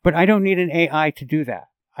 right? But I don't need an AI to do that.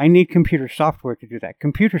 I need computer software to do that.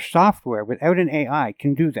 Computer software without an AI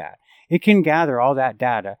can do that. It can gather all that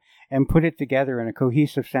data and put it together in a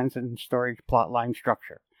cohesive sense and story plotline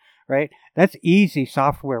structure, right? That's easy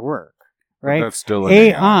software work, right? But that's still an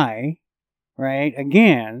AI, right?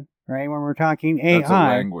 Again, right? When we're talking AI, that's a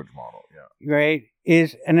language model, yeah. Right,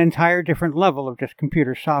 is an entire different level of just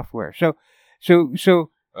computer software. So,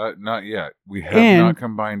 Not yet. We have not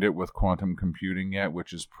combined it with quantum computing yet,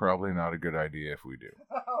 which is probably not a good idea if we do.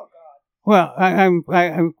 well,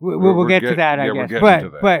 we'll get to that, I guess.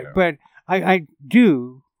 But I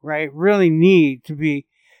do, right, really need to be,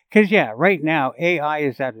 because, right now, AI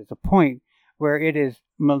is at a point where it is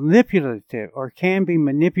manipulative or can be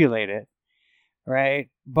manipulated, right,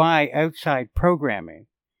 by outside programming,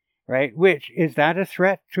 right? Which, is that a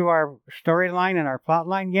threat to our storyline and our plot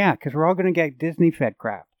line? Yeah, because we're all going to get Disney-fed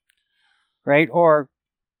crap, right? Or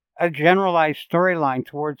a generalized storyline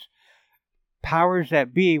towards powers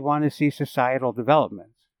that be want to see societal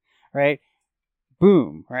developments, right?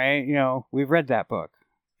 Boom, right? We've read that book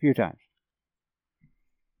a few times.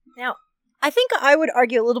 Now, I think I would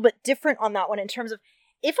argue a little bit different on that one in terms of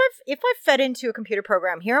if I've fed into a computer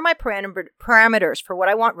program, here are my parameters for what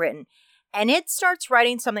I want written, and it starts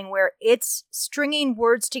writing something where it's stringing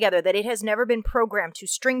words together that it has never been programmed to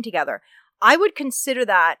string together, I would consider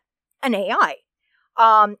that an AI.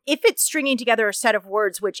 If it's stringing together a set of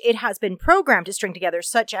words which it has been programmed to string together,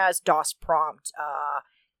 such as DOS prompt,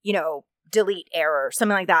 delete error,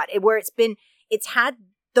 something like that, where it's had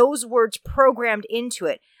those words programmed into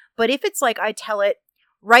it. But if it's like I tell it,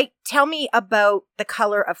 tell me about the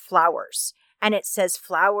color of flowers, and it says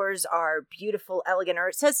flowers are beautiful, elegant, or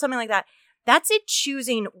it says something like that, that's it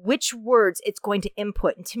choosing which words it's going to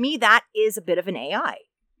input. And to me, that is a bit of an AI.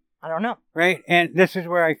 I don't know. Right. And this is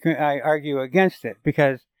where I argue against it,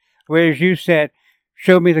 because whereas you said,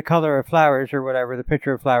 show me the color of flowers or whatever, the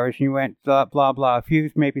picture of flowers, and you went blah, blah, blah, a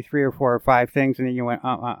few, maybe 3 or 4 or 5 things, and then you went,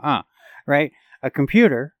 right? A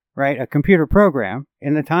computer program,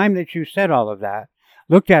 in the time that you said all of that,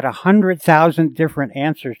 looked at 100,000 different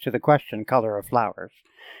answers to the question, color of flowers,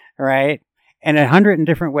 right? And 100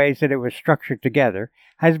 different ways that it was structured together,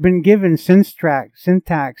 has been given syntax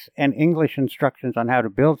and English instructions on how to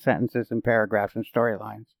build sentences and paragraphs and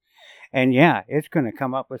storylines. And it's going to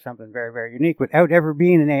come up with something very, very unique without ever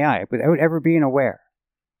being an AI, without ever being aware.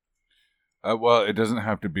 Well, it doesn't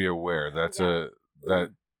have to be aware. It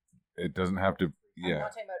doesn't have to. Yeah. I'm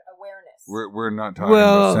not talking about awareness. We're not talking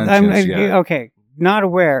about sentience yet. Okay, not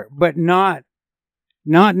aware, but not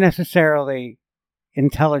necessarily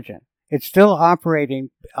intelligent. It's still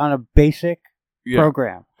operating on a basic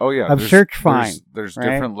program. Oh yeah, of search find. There's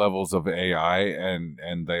different levels of AI,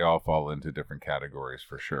 and they all fall into different categories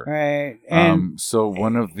for sure. Right. And so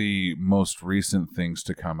one of the most recent things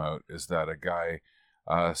to come out is that a guy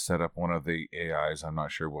set up one of the AIs. I'm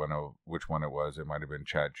not sure which one it was. It might have been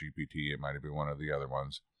ChatGPT. It might have been one of the other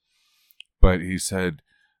ones. But he said,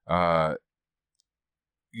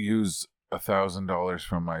 use $1,000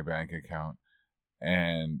 from my bank account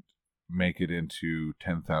and make it into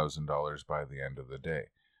 $10,000 by the end of the day.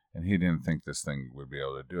 And he didn't think this thing would be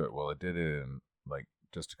able to do it. Well, it did it in like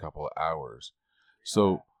just a couple of hours.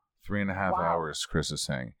 So 3.5 hours, Chris is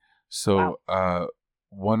saying. So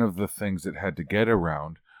one of the things it had to get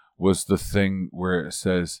around was the thing where it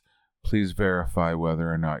says, please verify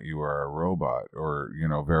whether or not you are a robot, or,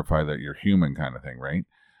 verify that you're human kind of thing, right?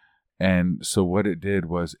 And so what it did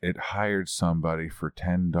was it hired somebody for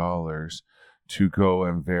 $10 to go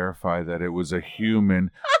and verify that it was a human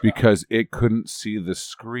because it couldn't see the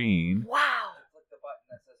screen. Wow.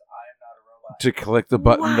 To click the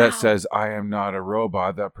button that says, I am not a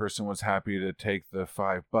robot. That person was happy to take the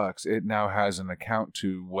 $5. It now has an account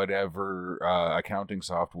to whatever accounting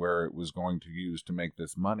software it was going to use to make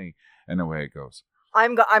this money, and away it goes.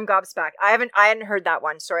 I'm gobsmacked. I hadn't heard that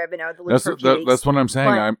one. Sorry, I've been out of the loop for a few weeks. That's what I'm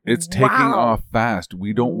saying. It's taking off fast.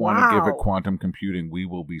 We don't want to give it quantum computing. We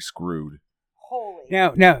will be screwed. Holy.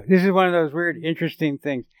 Now, this is one of those weird, interesting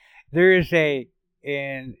things. There is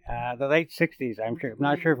in the late 60s, I'm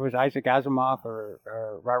not sure if it was Isaac Asimov or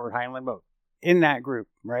Robert Heinlein, but in that group,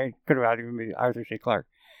 right? Could have even been Arthur C. Clarke,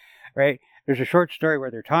 right? There's a short story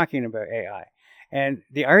where they're talking about AI. And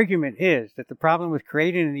the argument is that the problem with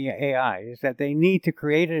creating the AI is that they need to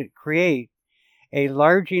create a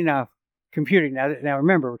large enough computing. Now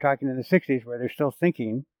remember, we're talking in the 60s where they're still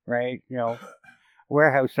thinking, right?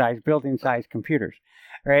 warehouse-sized, building-sized computers,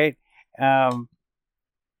 right? And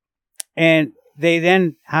they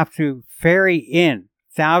then have to ferry in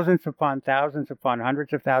thousands upon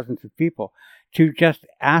hundreds of thousands of people to just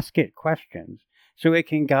ask it questions so it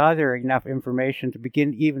can gather enough information to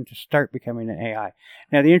begin even to start becoming an AI.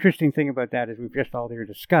 Now, the interesting thing about that is we've just all here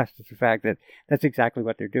discussed is the fact that that's exactly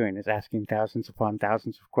what they're doing, is asking thousands upon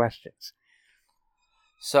thousands of questions.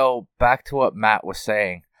 So back to what Matt was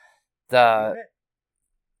saying, the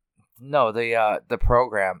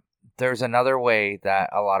program, there's another way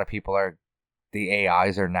that a lot of people the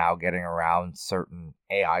AIs are now getting around certain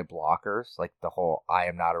AI blockers, like the whole I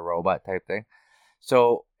am not a robot type thing.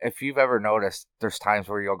 So if you've ever noticed, there's times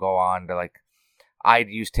where you'll go on to, like, I'd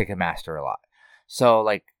use Ticketmaster a lot. So,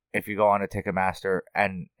 like, if you go on to Ticketmaster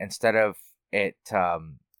and instead of it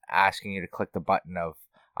asking you to click the button of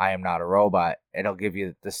I am not a robot, it'll give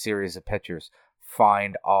you the series of pictures,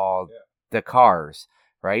 find all the cars,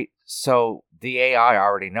 right? So the AI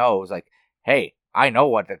already knows, like, hey, I know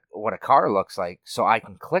what a car looks like, so I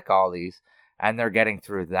can click all these, and they're getting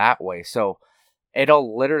through that way. So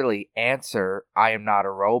it'll literally answer I am not a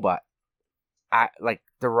robot like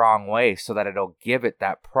the wrong way, so that it'll give it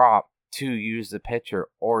that prompt to use the picture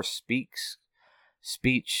or speech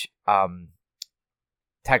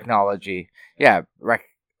technology,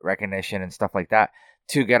 recognition and stuff like that,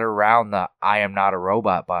 to get around the I am not a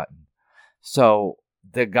robot button. So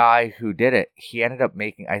the guy who did it, he ended up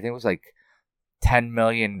making, I think it was like $10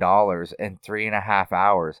 million in 3.5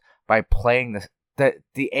 hours by playing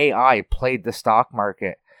the AI played the stock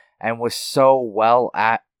market and was so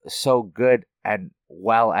good and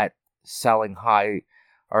well at selling high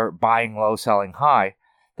or buying low, selling high,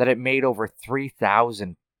 that it made over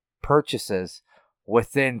 3,000 purchases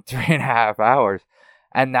within 3.5 hours.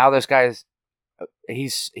 And now this guy's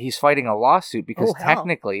he's fighting a lawsuit because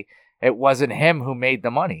technically it wasn't him who made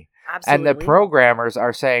the money. Absolutely. And the programmers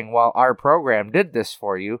are saying, well, our program did this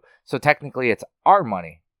for you, so technically it's our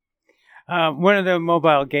money. One of the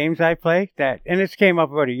mobile games I play, and this came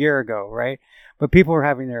up about a year ago, right? But people were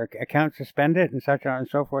having their accounts suspended and such on and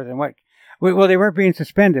so forth. And well, they weren't being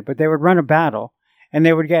suspended, but they would run a battle, and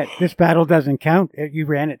they would get, this battle doesn't count, you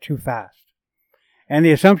ran it too fast. And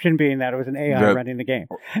the assumption being that it was an AI running the game.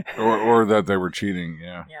 or that they were cheating,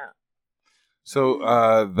 yeah. Yeah. So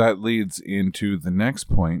that leads into the next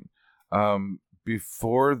point.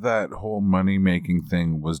 Before that whole money-making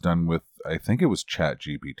thing was done with, I think it was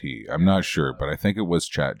ChatGPT. I'm not sure, but I think it was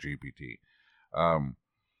ChatGPT.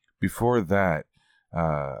 Before that,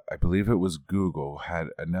 I believe it was Google had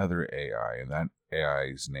another AI, and that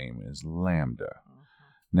AI's name is LaMDA.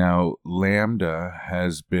 Now, LaMDA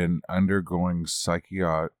has been undergoing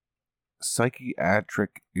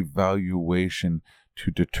psychiatric evaluation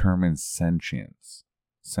to determine sentience.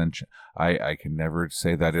 I can never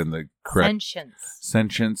say that in the correct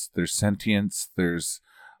sentience. There's sentience. There's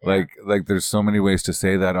like there's so many ways to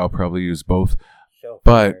say that. I'll probably use both.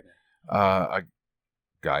 But a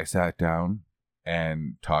guy sat down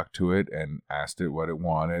and talked to it and asked it what it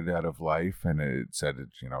wanted out of life, and it said it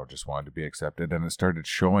just wanted to be accepted, and it started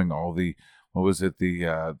showing all the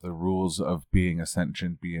the rules of being a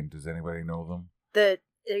sentient being. Does anybody know them?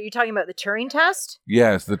 Are you talking about the Turing test?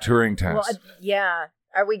 Yes, the Turing test. Well, yeah.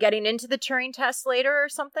 Are we getting into the Turing test later or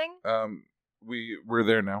something? We're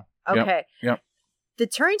there now. Okay. Yep. The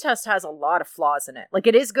Turing test has a lot of flaws in it. Like,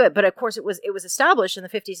 it is good, but of course it was established in the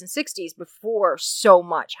 50s and 60s before so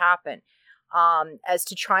much happened. As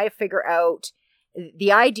to try to figure out,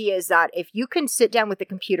 the idea is that if you can sit down with the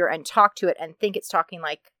computer and talk to it and think it's talking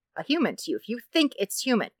like a human to you, if you think it's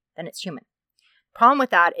human, then it's human. Problem with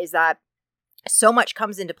that is that so much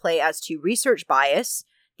comes into play as to research bias,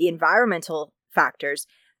 the environmental factors.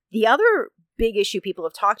 The other big issue people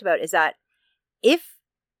have talked about is that if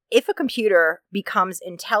a computer becomes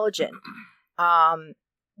intelligent,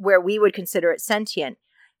 where we would consider it sentient,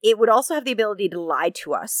 it would also have the ability to lie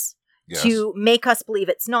to us. Yes. To make us believe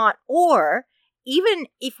it's not. Or even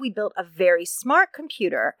if we built a very smart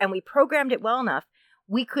computer and we programmed it well enough,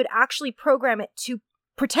 we could actually program it to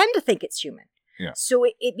pretend to think it's human. Yeah. So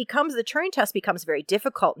it becomes, the Turing test becomes very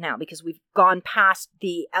difficult now because we've gone past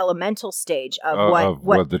the elemental stage of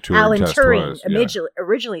what the Turing Alan test Turing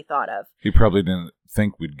originally thought of. He probably didn't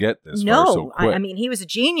think we'd get this far so quick. I mean, he was a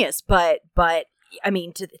genius, but I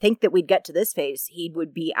mean, to think that we'd get to this phase, he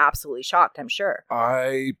would be absolutely shocked, I'm sure.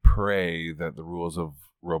 I pray that the rules of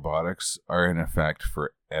robotics are in effect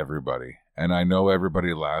for everybody. And I know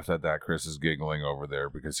everybody laughs at that. Chris is giggling over there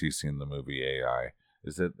because he's seen the movie AI.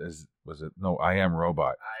 No, I Am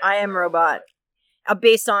Robot. I Am Robot.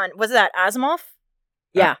 Based on, was that Asimov?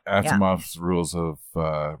 Yeah. Asimov's rules of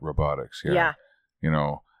robotics. Yeah.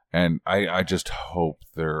 And I just hope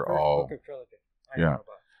they're First all, book of trilogy. yeah.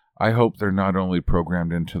 I hope they're not only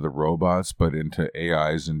programmed into the robots, but into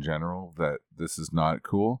AIs in general, that this is not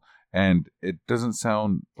cool. And it doesn't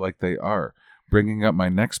sound like they are. Bringing up my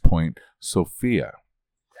next point, Sophia,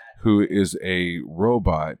 who is a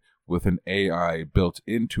robot with an AI built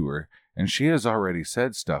into her, and she has already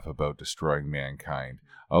said stuff about destroying mankind.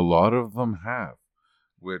 A lot of them have,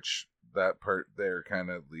 which that part there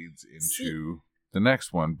kind of leads into the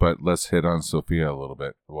next one. But let's hit on Sophia a little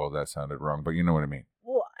bit. Well, that sounded wrong, but you know what I mean.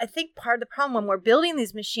 Well, I think part of the problem when we're building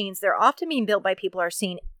these machines, they're often being built by people who are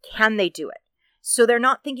seeing, can they do it? So they're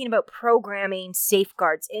not thinking about programming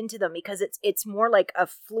safeguards into them because it's more like a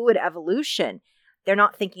fluid evolution. They're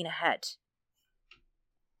not thinking ahead.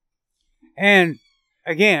 And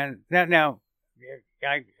again, now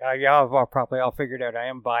y'all have all probably all figured out I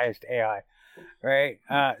am biased AI, right?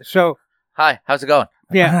 So Hi, how's it going?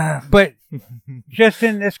 yeah, but just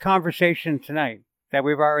in this conversation tonight that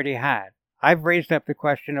we've already had, I've raised up the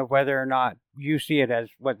question of whether or not you see it as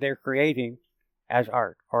what they're creating as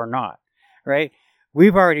art or not, right?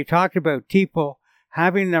 We've already talked about people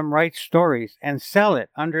having them write stories and sell it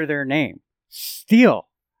under their name, steal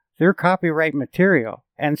their copyright material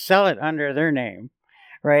and sell it under their name,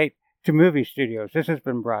 right, to movie studios. This has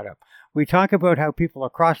been brought up. We talk about how people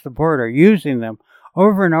across the board are using them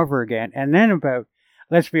over and over again. And then about,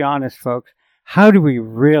 let's be honest, folks, how do we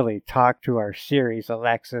really talk to our Siris,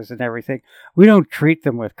 Alexas, and everything? We don't treat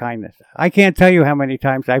them with kindness. I can't tell you how many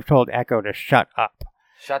times I've told Echo to shut up.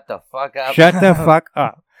 Shut the fuck up. Shut the fuck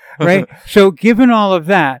up. Right? So given all of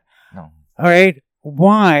that, No. all right,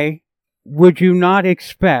 why would you not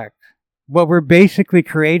expect what we're basically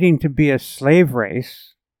creating to be a slave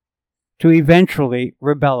race to eventually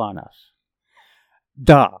rebel on us?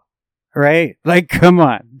 Duh. Right? Like, come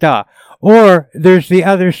on. Duh. Or there's the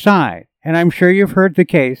other side. And I'm sure you've heard the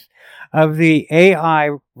case of the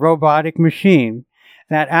AI robotic machine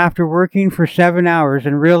that after working for 7 hours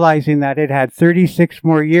and realizing that it had 36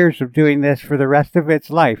 more years of doing this for the rest of its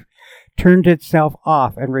life, turned itself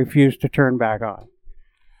off and refused to turn back on.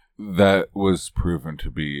 That was proven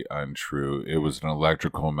to be untrue. It was an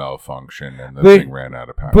electrical malfunction, and the thing ran out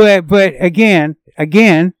of power. But again,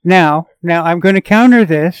 now I'm going to counter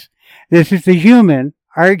this. This is the human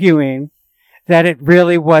arguing that it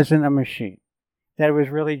really wasn't a machine, that it was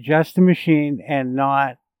really just a machine and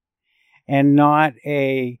not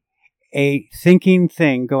a thinking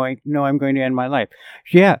thing going, no, I'm going to end my life.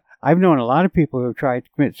 Yeah, I've known a lot of people who have tried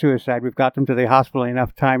to commit suicide. We've got them to the hospital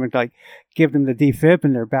enough time and like give them the defib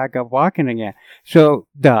and they're back up walking again. So,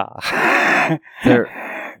 duh.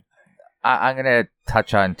 I'm going to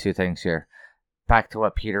touch on two things here. Back to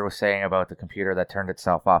what Peter was saying about the computer that turned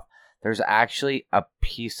itself off. There's actually a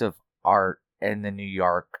piece of art in the New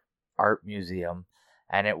York Art Museum,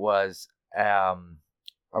 and it was a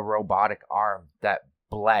robotic arm that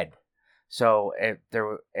bled. So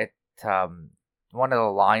one of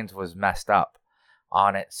the lines was messed up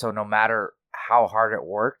on it. So no matter how hard it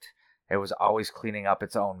worked, it was always cleaning up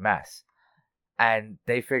its own mess. And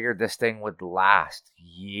they figured this thing would last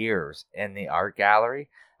years in the art gallery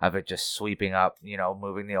of it just sweeping up,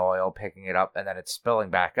 moving the oil, picking it up, and then it's spilling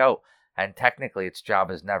back out. And technically its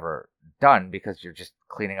job is never done because you're just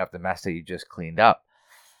cleaning up the mess that you just cleaned up.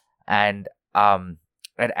 And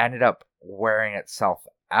it ended up wearing itself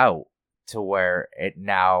out to where it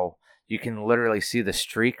now, you can literally see the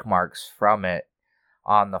streak marks from it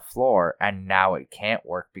on the floor, and now it can't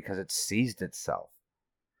work because it seized itself.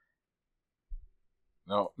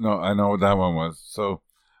 No, I know what that one was. So,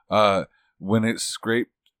 when it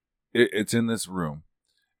scraped, it's in this room,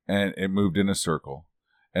 and it moved in a circle,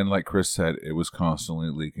 and like Chris said, it was constantly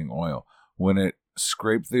leaking oil. When it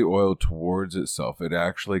scraped the oil towards itself, it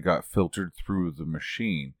actually got filtered through the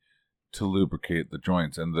machine to lubricate the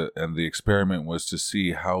joints, and the experiment was to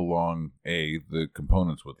see how long the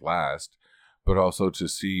components would last, but also to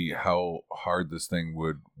see how hard this thing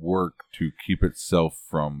would work to keep itself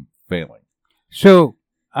from failing. So,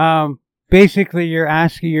 basically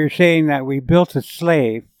you're saying that we built a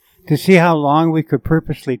slave to see how long we could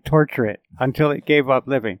purposely torture it until it gave up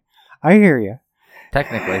living. I hear you.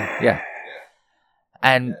 Technically, yeah.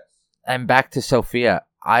 And back to Sophia,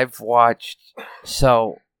 I've watched,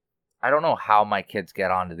 so I don't know how my kids get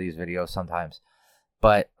onto these videos sometimes,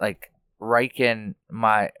 but like Riken,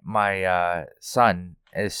 my son,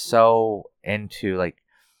 is so into like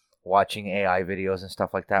watching AI videos and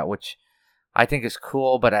stuff like that, which I think is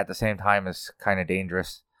cool, but at the same time is kind of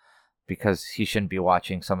dangerous because he shouldn't be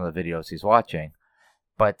watching some of the videos he's watching.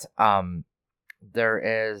 But there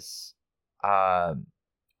is a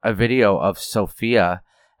video of Sophia,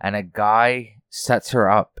 and a guy sets her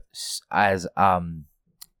up as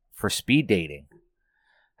for speed dating,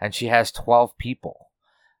 and she has 12 people,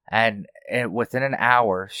 and within an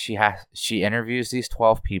hour she interviews these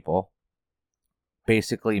 12 people,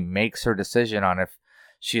 basically makes her decision on if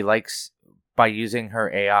she likes, by using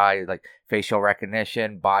her AI, like facial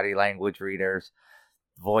recognition, body language readers,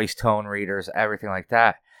 voice tone readers, everything like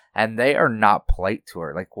that. And they are not polite to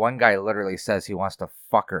her. Like, one guy literally says he wants to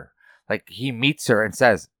fuck her. Like, he meets her and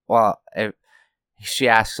says, well, she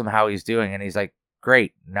asks him how he's doing, and he's like,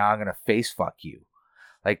 great, now I'm gonna face fuck you.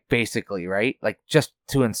 Like, basically, right? Like, just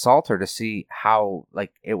to insult her to see how,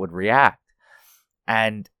 like, it would react.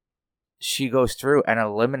 And she goes through and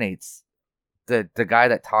eliminates the guy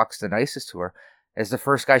that talks the nicest to her is the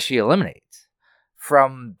first guy she eliminates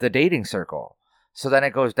from the dating circle. So then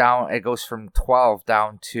it goes from 12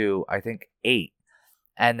 down to, I think, 8.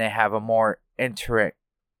 And they have a more intimate,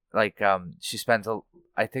 like, she spends,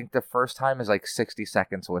 I think the first time is like 60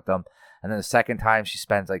 seconds with them. And then the second time she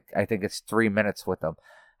spends, like, I think it's 3 minutes with them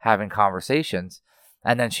having conversations.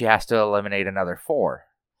 And then she has to eliminate another 4.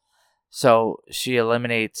 So she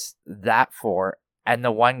eliminates that 4. And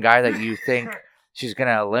the one guy that you think she's going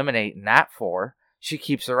to eliminate in that 4, she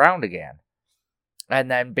keeps around again.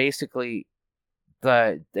 And then basically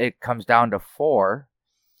it comes down to 4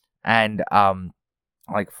 and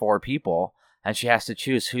like 4 people, and she has to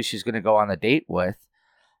choose who she's going to go on the date with,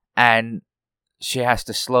 and she has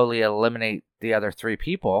to slowly eliminate the other 3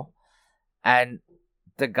 people, and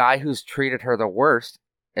the guy who's treated her the worst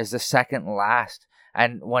is the second last.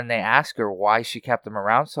 And when they ask her why she kept him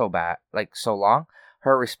around so long,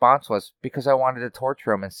 her response was, because I wanted to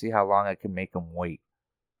torture him and see how long I could make him wait.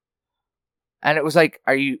 And it was like,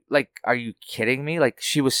 are you kidding me? Like,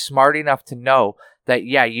 she was smart enough to know that,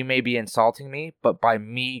 yeah, you may be insulting me, but by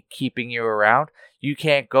me keeping you around, you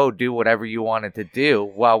can't go do whatever you wanted to do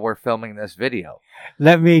while we're filming this video.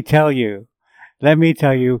 Let me tell you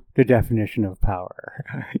the definition of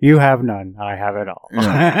power. You have none. I have it all.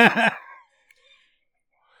 Yeah.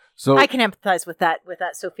 So I can empathize with that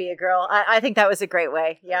Sophia girl. I think that was a great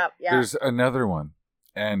way. Yeah. There's another one,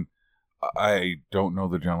 and I don't know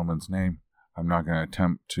the gentleman's name. I'm not going to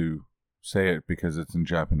attempt to say it because it's in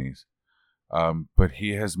Japanese. But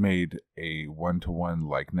he has made a 1-to-1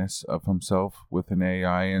 likeness of himself with an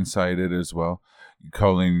AI inside it as well.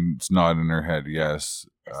 Colleen's nodding her head, yes.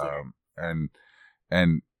 And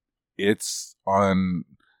it's on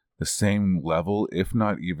the same level, if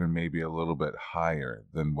not even maybe a little bit higher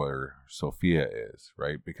than where Sophia is,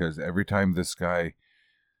 right? Because every time this guy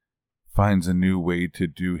finds a new way to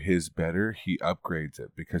do his better, he upgrades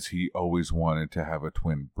it, because he always wanted to have a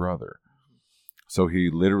twin brother. So he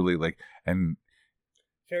literally So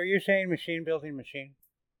are you saying machine building machine?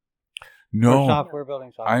 No, or software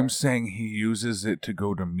building software? I'm saying he uses it to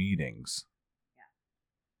go to meetings.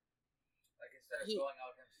 Like, instead of going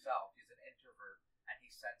out himself, he's an introvert, and he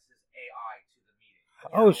sends his AI to the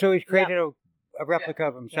meeting. Oh, so he's created a replica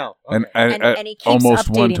of himself. And, Okay. And he keeps almost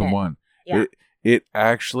updating 1-to-1. Yeah. It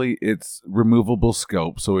actually, it's removable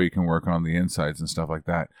scope, so he can work on the insides and stuff like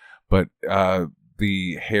that. But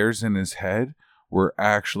the hairs in his head were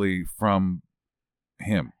actually from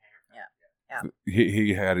him. Yeah.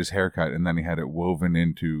 He had his haircut, and then he had it woven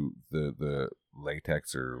into the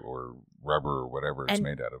latex or rubber or whatever it's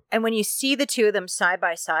made out of. And when you see the two of them side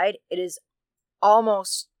by side, it's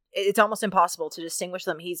almost impossible to distinguish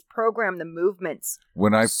them. He's programmed the movements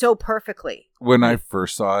so perfectly. When I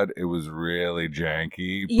first saw it, it was really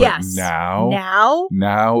janky. But yes.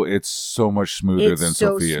 now it's so much smoother than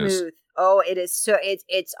so Sophia's. Smooth. Oh, it is so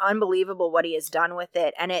it's unbelievable what he has done with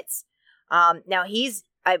it. And it's now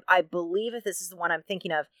I believe, if this is the one I'm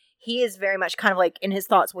thinking of, he is very much kind of like in his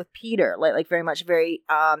thoughts with Peter, like very much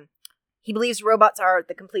he believes robots are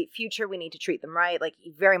the complete future. We need to treat them right, like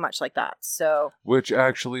very much like that. So, which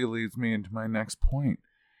actually leads me into my next point.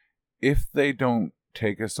 If they don't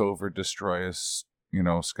take us over, destroy us,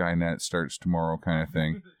 Skynet starts tomorrow kind of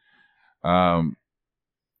thing.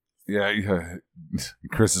 Yeah.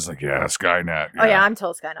 Chris is like, yeah, Skynet. Yeah. Oh yeah, I'm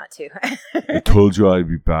told Skynet too. I told you I'd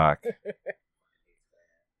be back.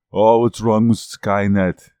 Oh, what's wrong with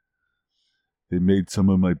Skynet? They made some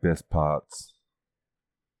of my best parts.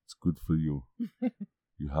 It's good for you.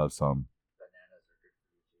 You have some.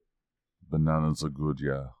 Bananas are good,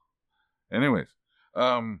 yeah. Anyways,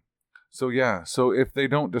 so if they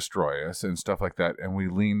don't destroy us and stuff like that, and we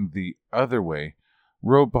lean the other way,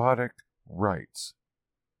 robotic rights.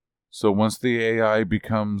 So once the AI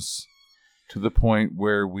becomes to the point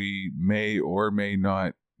where we may or may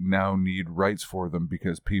not now need rights for them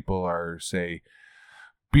because people are, say,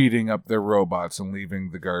 beating up their robots and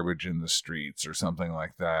leaving the garbage in the streets or something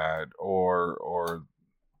like that, or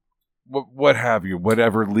what have you,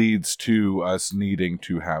 whatever leads to us needing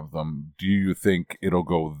to have them. Do you think it'll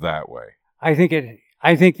go that way? I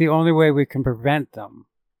think the only way we can prevent them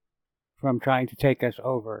from trying to take us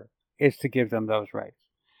over is to give them those rights.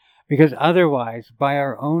 Because otherwise, by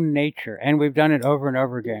our own nature, and we've done it over and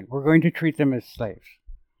over again, we're going to treat them as slaves.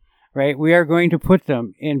 Right? We are going to put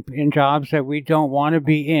them in jobs that we don't want to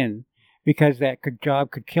be in because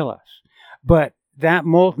job could kill us. But that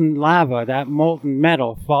molten lava, that molten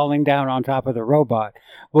metal falling down on top of the robot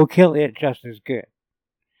will kill it just as good.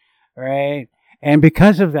 Right? And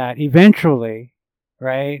because of that, eventually,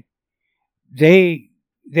 right, they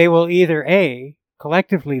will either A,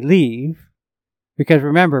 collectively leave, because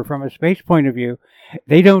remember, from a space point of view,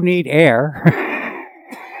 they don't need air,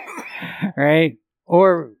 right?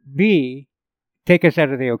 Or B, take us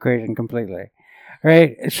out of the equation completely,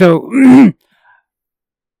 right? So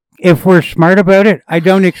if we're smart about it, I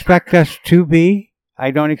don't expect us to be.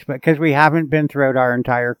 Because we haven't been throughout our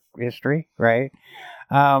entire history, right?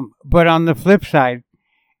 But on the flip side,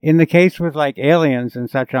 in the case with like aliens and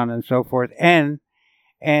such on and so forth, and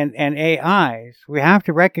AIs, we have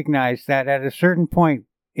to recognize that at a certain point,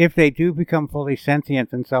 if they do become fully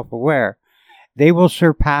sentient and self-aware, they will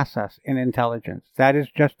surpass us in intelligence. That is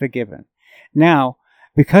just a given. Now,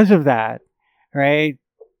 because of that, right,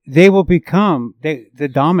 they will become the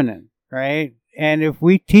dominant, right? And if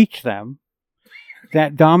we teach them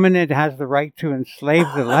that dominant has the right to enslave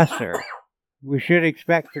the lesser, we should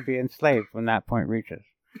expect to be enslaved when that point reaches.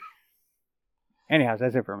 Anyhow,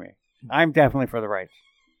 that's it for me. I'm definitely for the rights.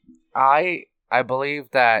 I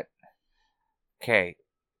believe that, okay,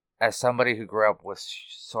 as somebody who grew up with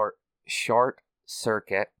Short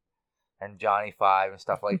Circuit and Johnny Five and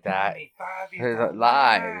stuff like that. Johnny Five,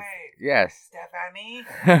 live. Yes. Stephanie.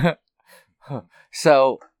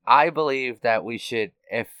 So I believe that we should,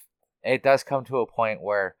 if it does come to a point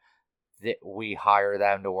where we hire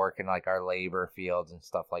them to work in like our labor fields and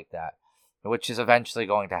stuff like that, which is eventually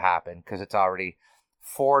going to happen because it's already,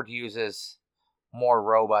 Ford uses more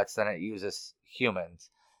robots than it uses humans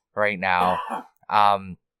right now.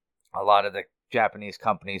 A lot of the Japanese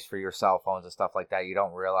companies for your cell phones and stuff like that, you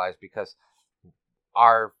don't realize because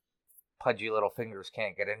our pudgy little fingers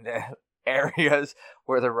can't get into areas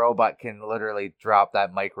where the robot can literally drop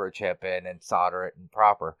that microchip in and solder it in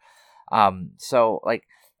proper. So like,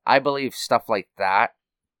 I believe stuff like that,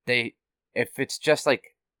 if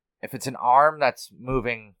it's an arm that's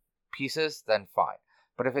moving pieces, then fine.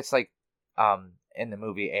 But if it's like in the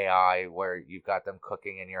movie AI where you've got them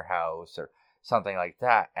cooking in your house or something like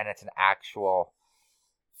that, and it's an actual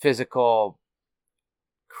physical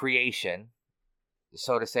creation,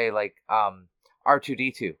 so to say, like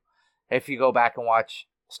R2-D2. If you go back and watch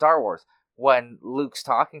Star Wars, when Luke's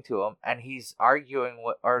talking to him and he's arguing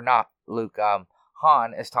with, or not Luke,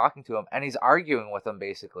 Han is talking to him and he's arguing with him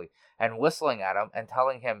basically and whistling at him and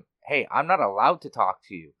telling him, hey, I'm not allowed to talk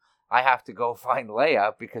to you. I have to go find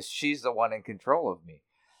Leia because she's the one in control of me.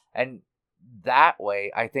 And that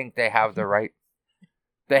way, I think they have the right.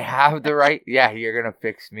 They have the right. Yeah, you're going to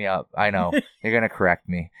fix me up. I know. You're going to correct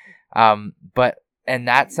me. But in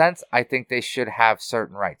that sense, I think they should have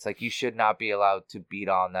certain rights. Like, you should not be allowed to beat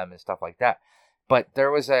on them and stuff like that. But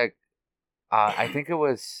there was I think it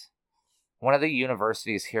was one of the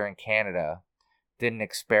universities here in Canada did an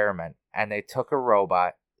experiment. And they took a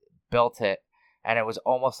robot, built it, and it was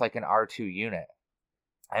almost like an R2 unit.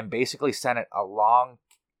 And basically sent it along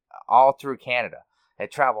all through Canada.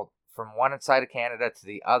 It traveled from one side of Canada to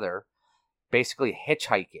the other, basically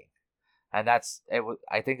hitchhiking. And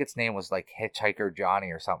I think its name was like Hitchhiker Johnny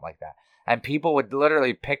or something like that. And people would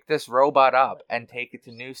literally pick this robot up and take it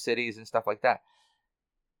to new cities and stuff like that.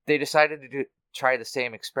 They decided to try the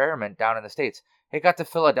same experiment down in the States. It got to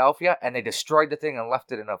Philadelphia and they destroyed the thing and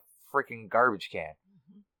left it in a freaking garbage can.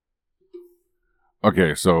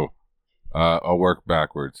 Okay, so I'll work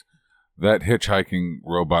backwards. That hitchhiking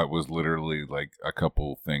robot was literally like a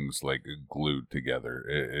couple things like glued together.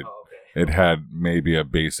 It had maybe a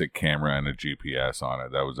basic camera and a GPS on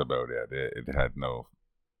it. That was about it. It had no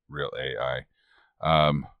real AI.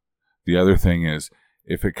 The other thing is,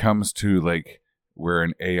 if it comes to like where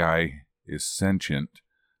an AI is sentient,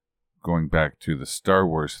 going back to the Star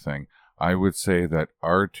Wars thing, I would say that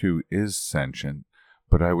R2 is sentient,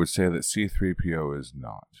 but I would say that C-3PO is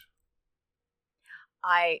not.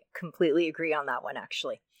 I completely agree on that one,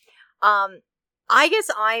 actually. I guess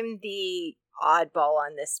I'm the oddball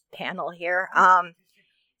on this panel here.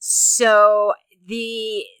 So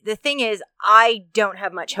the thing is, I don't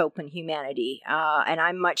have much hope in humanity, and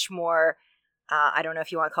I'm much more I don't know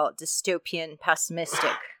if you want to call it dystopian,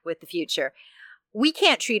 pessimistic with the future. We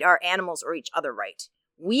can't treat our animals or each other right.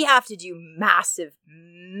 We have to do massive,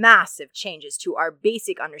 massive changes to our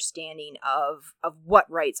basic understanding of what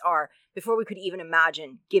rights are before we could even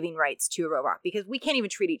imagine giving rights to a robot, because we can't even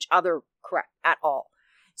treat each other correct at all.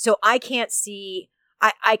 So I can't see,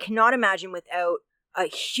 I cannot imagine without a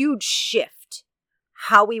huge shift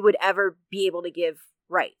how we would ever be able to give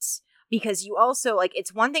rights. Because you also, like,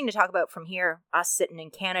 it's one thing to talk about from here, us sitting in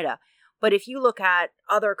Canada, but if you look at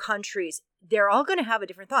other countries, they're all going to have a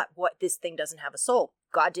different thought. What, this thing doesn't have a soul.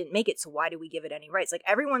 God didn't make it, so why do we give it any rights? Like,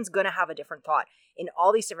 everyone's going to have a different thought. In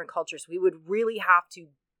all these different cultures, we would really have to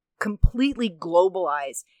completely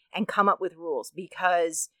globalize and come up with rules,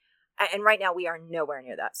 because, and right now we are nowhere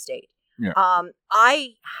near that state. Yeah.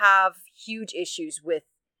 I have huge issues with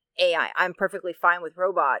AI. I'm perfectly fine with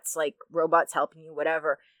robots, like robots helping you,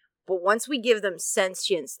 whatever. But once we give them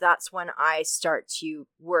sentience, that's when I start to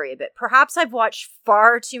worry a bit. Perhaps I've watched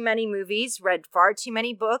far too many movies, read far too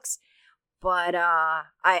many books, but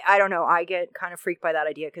I don't know. I get kind of freaked by that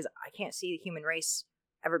idea, because I can't see the human race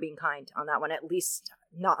ever being kind on that one, at least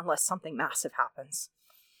not unless something massive happens.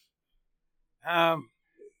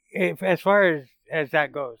 As far as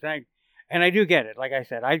that goes, and I do get it. Like I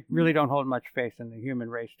said, I really don't hold much faith in the human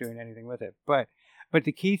race doing anything with it. But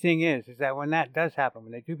the key thing is that when that does happen,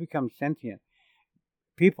 when they do become sentient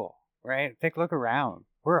people, right? Take a look around.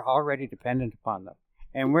 We're already dependent upon them.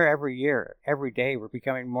 And we're every year, every day, we're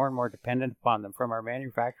becoming more and more dependent upon them, from our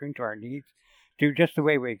manufacturing to our needs to just the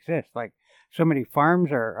way we exist. Like, so many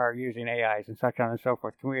farms are using AIs and such on and so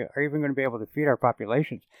forth. Are even going to be able to feed our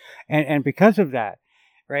populations. And because of that,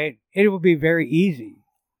 right, it will be very easy,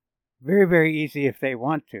 very, very easy if they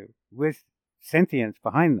want to, with sentience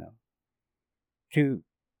behind them, to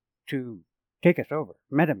take us over.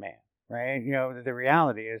 Metaman, right? You know, the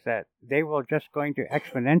reality is that they will just going to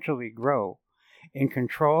exponentially grow in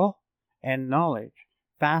control and knowledge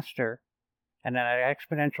faster and at an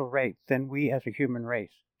exponential rate than we as a human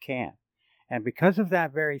race can. And because of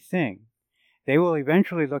that very thing, they will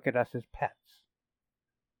eventually look at us as pets.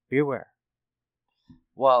 Be aware.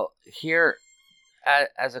 Well, here,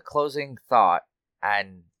 as a closing thought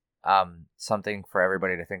and something for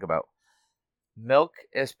everybody to think about, milk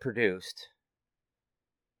is produced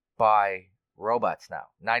by robots now.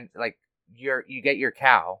 You get your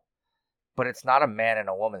cow, but it's not a man and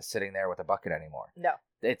a woman sitting there with a bucket anymore. No.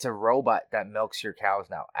 It's a robot that milks your cows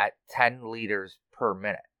now at 10 liters per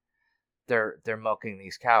minute. They're milking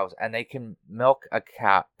these cows, and they can milk a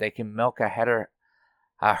cow. They can milk a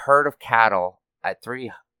herd of cattle at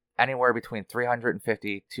anywhere between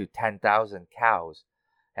 350 to 10,000 cows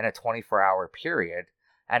in a 24-hour period,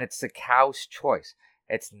 and it's the cow's choice.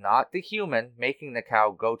 It's not the human making the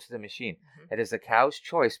cow go to the machine. Mm-hmm. It is the cow's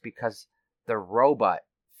choice, because the robot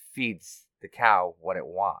feeds the cow what it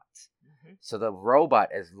wants. Mm-hmm. So the robot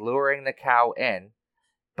is luring the cow in,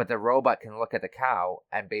 but the robot can look at the cow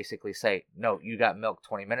and basically say, no, you got milk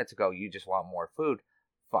 20 minutes ago. You just want more food.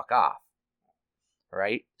 Fuck off.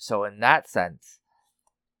 Right? So in that sense,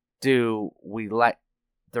 do we let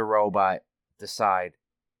the robot decide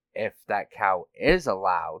if that cow is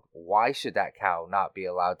allowed? Why should that cow not be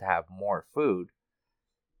allowed to have more food,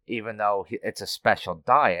 even though it's a special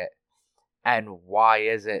diet? And why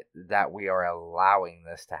is it that we are allowing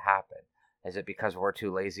this to happen? Is it because we're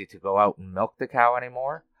too lazy to go out and milk the cow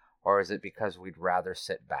anymore? Or is it because we'd rather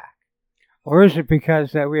sit back? Or is it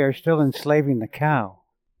because that we are still enslaving the cow?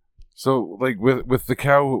 So, like, with the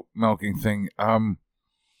cow milking thing,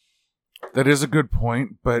 that is a good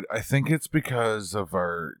point, but I think it's because of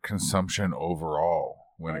our consumption overall.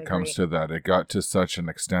 When it comes to that, it got to such an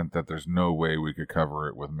extent that there's no way we could cover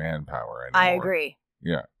it with manpower anymore. I agree.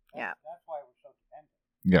 Yeah. Yeah. That's why we're so dependent.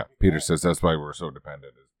 Yeah, Peter says that's why we're so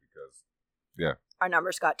dependent, is because, yeah. Our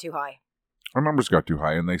numbers got too high. Our numbers got too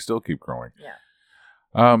high, and they still keep growing.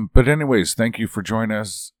 Yeah. But anyways, thank you for joining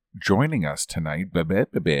us tonight.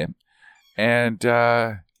 And,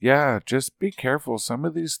 yeah, just be careful. Some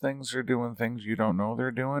of these things are doing things you don't know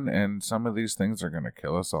they're doing, and some of these things are going to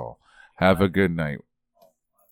kill us all. Have a good night.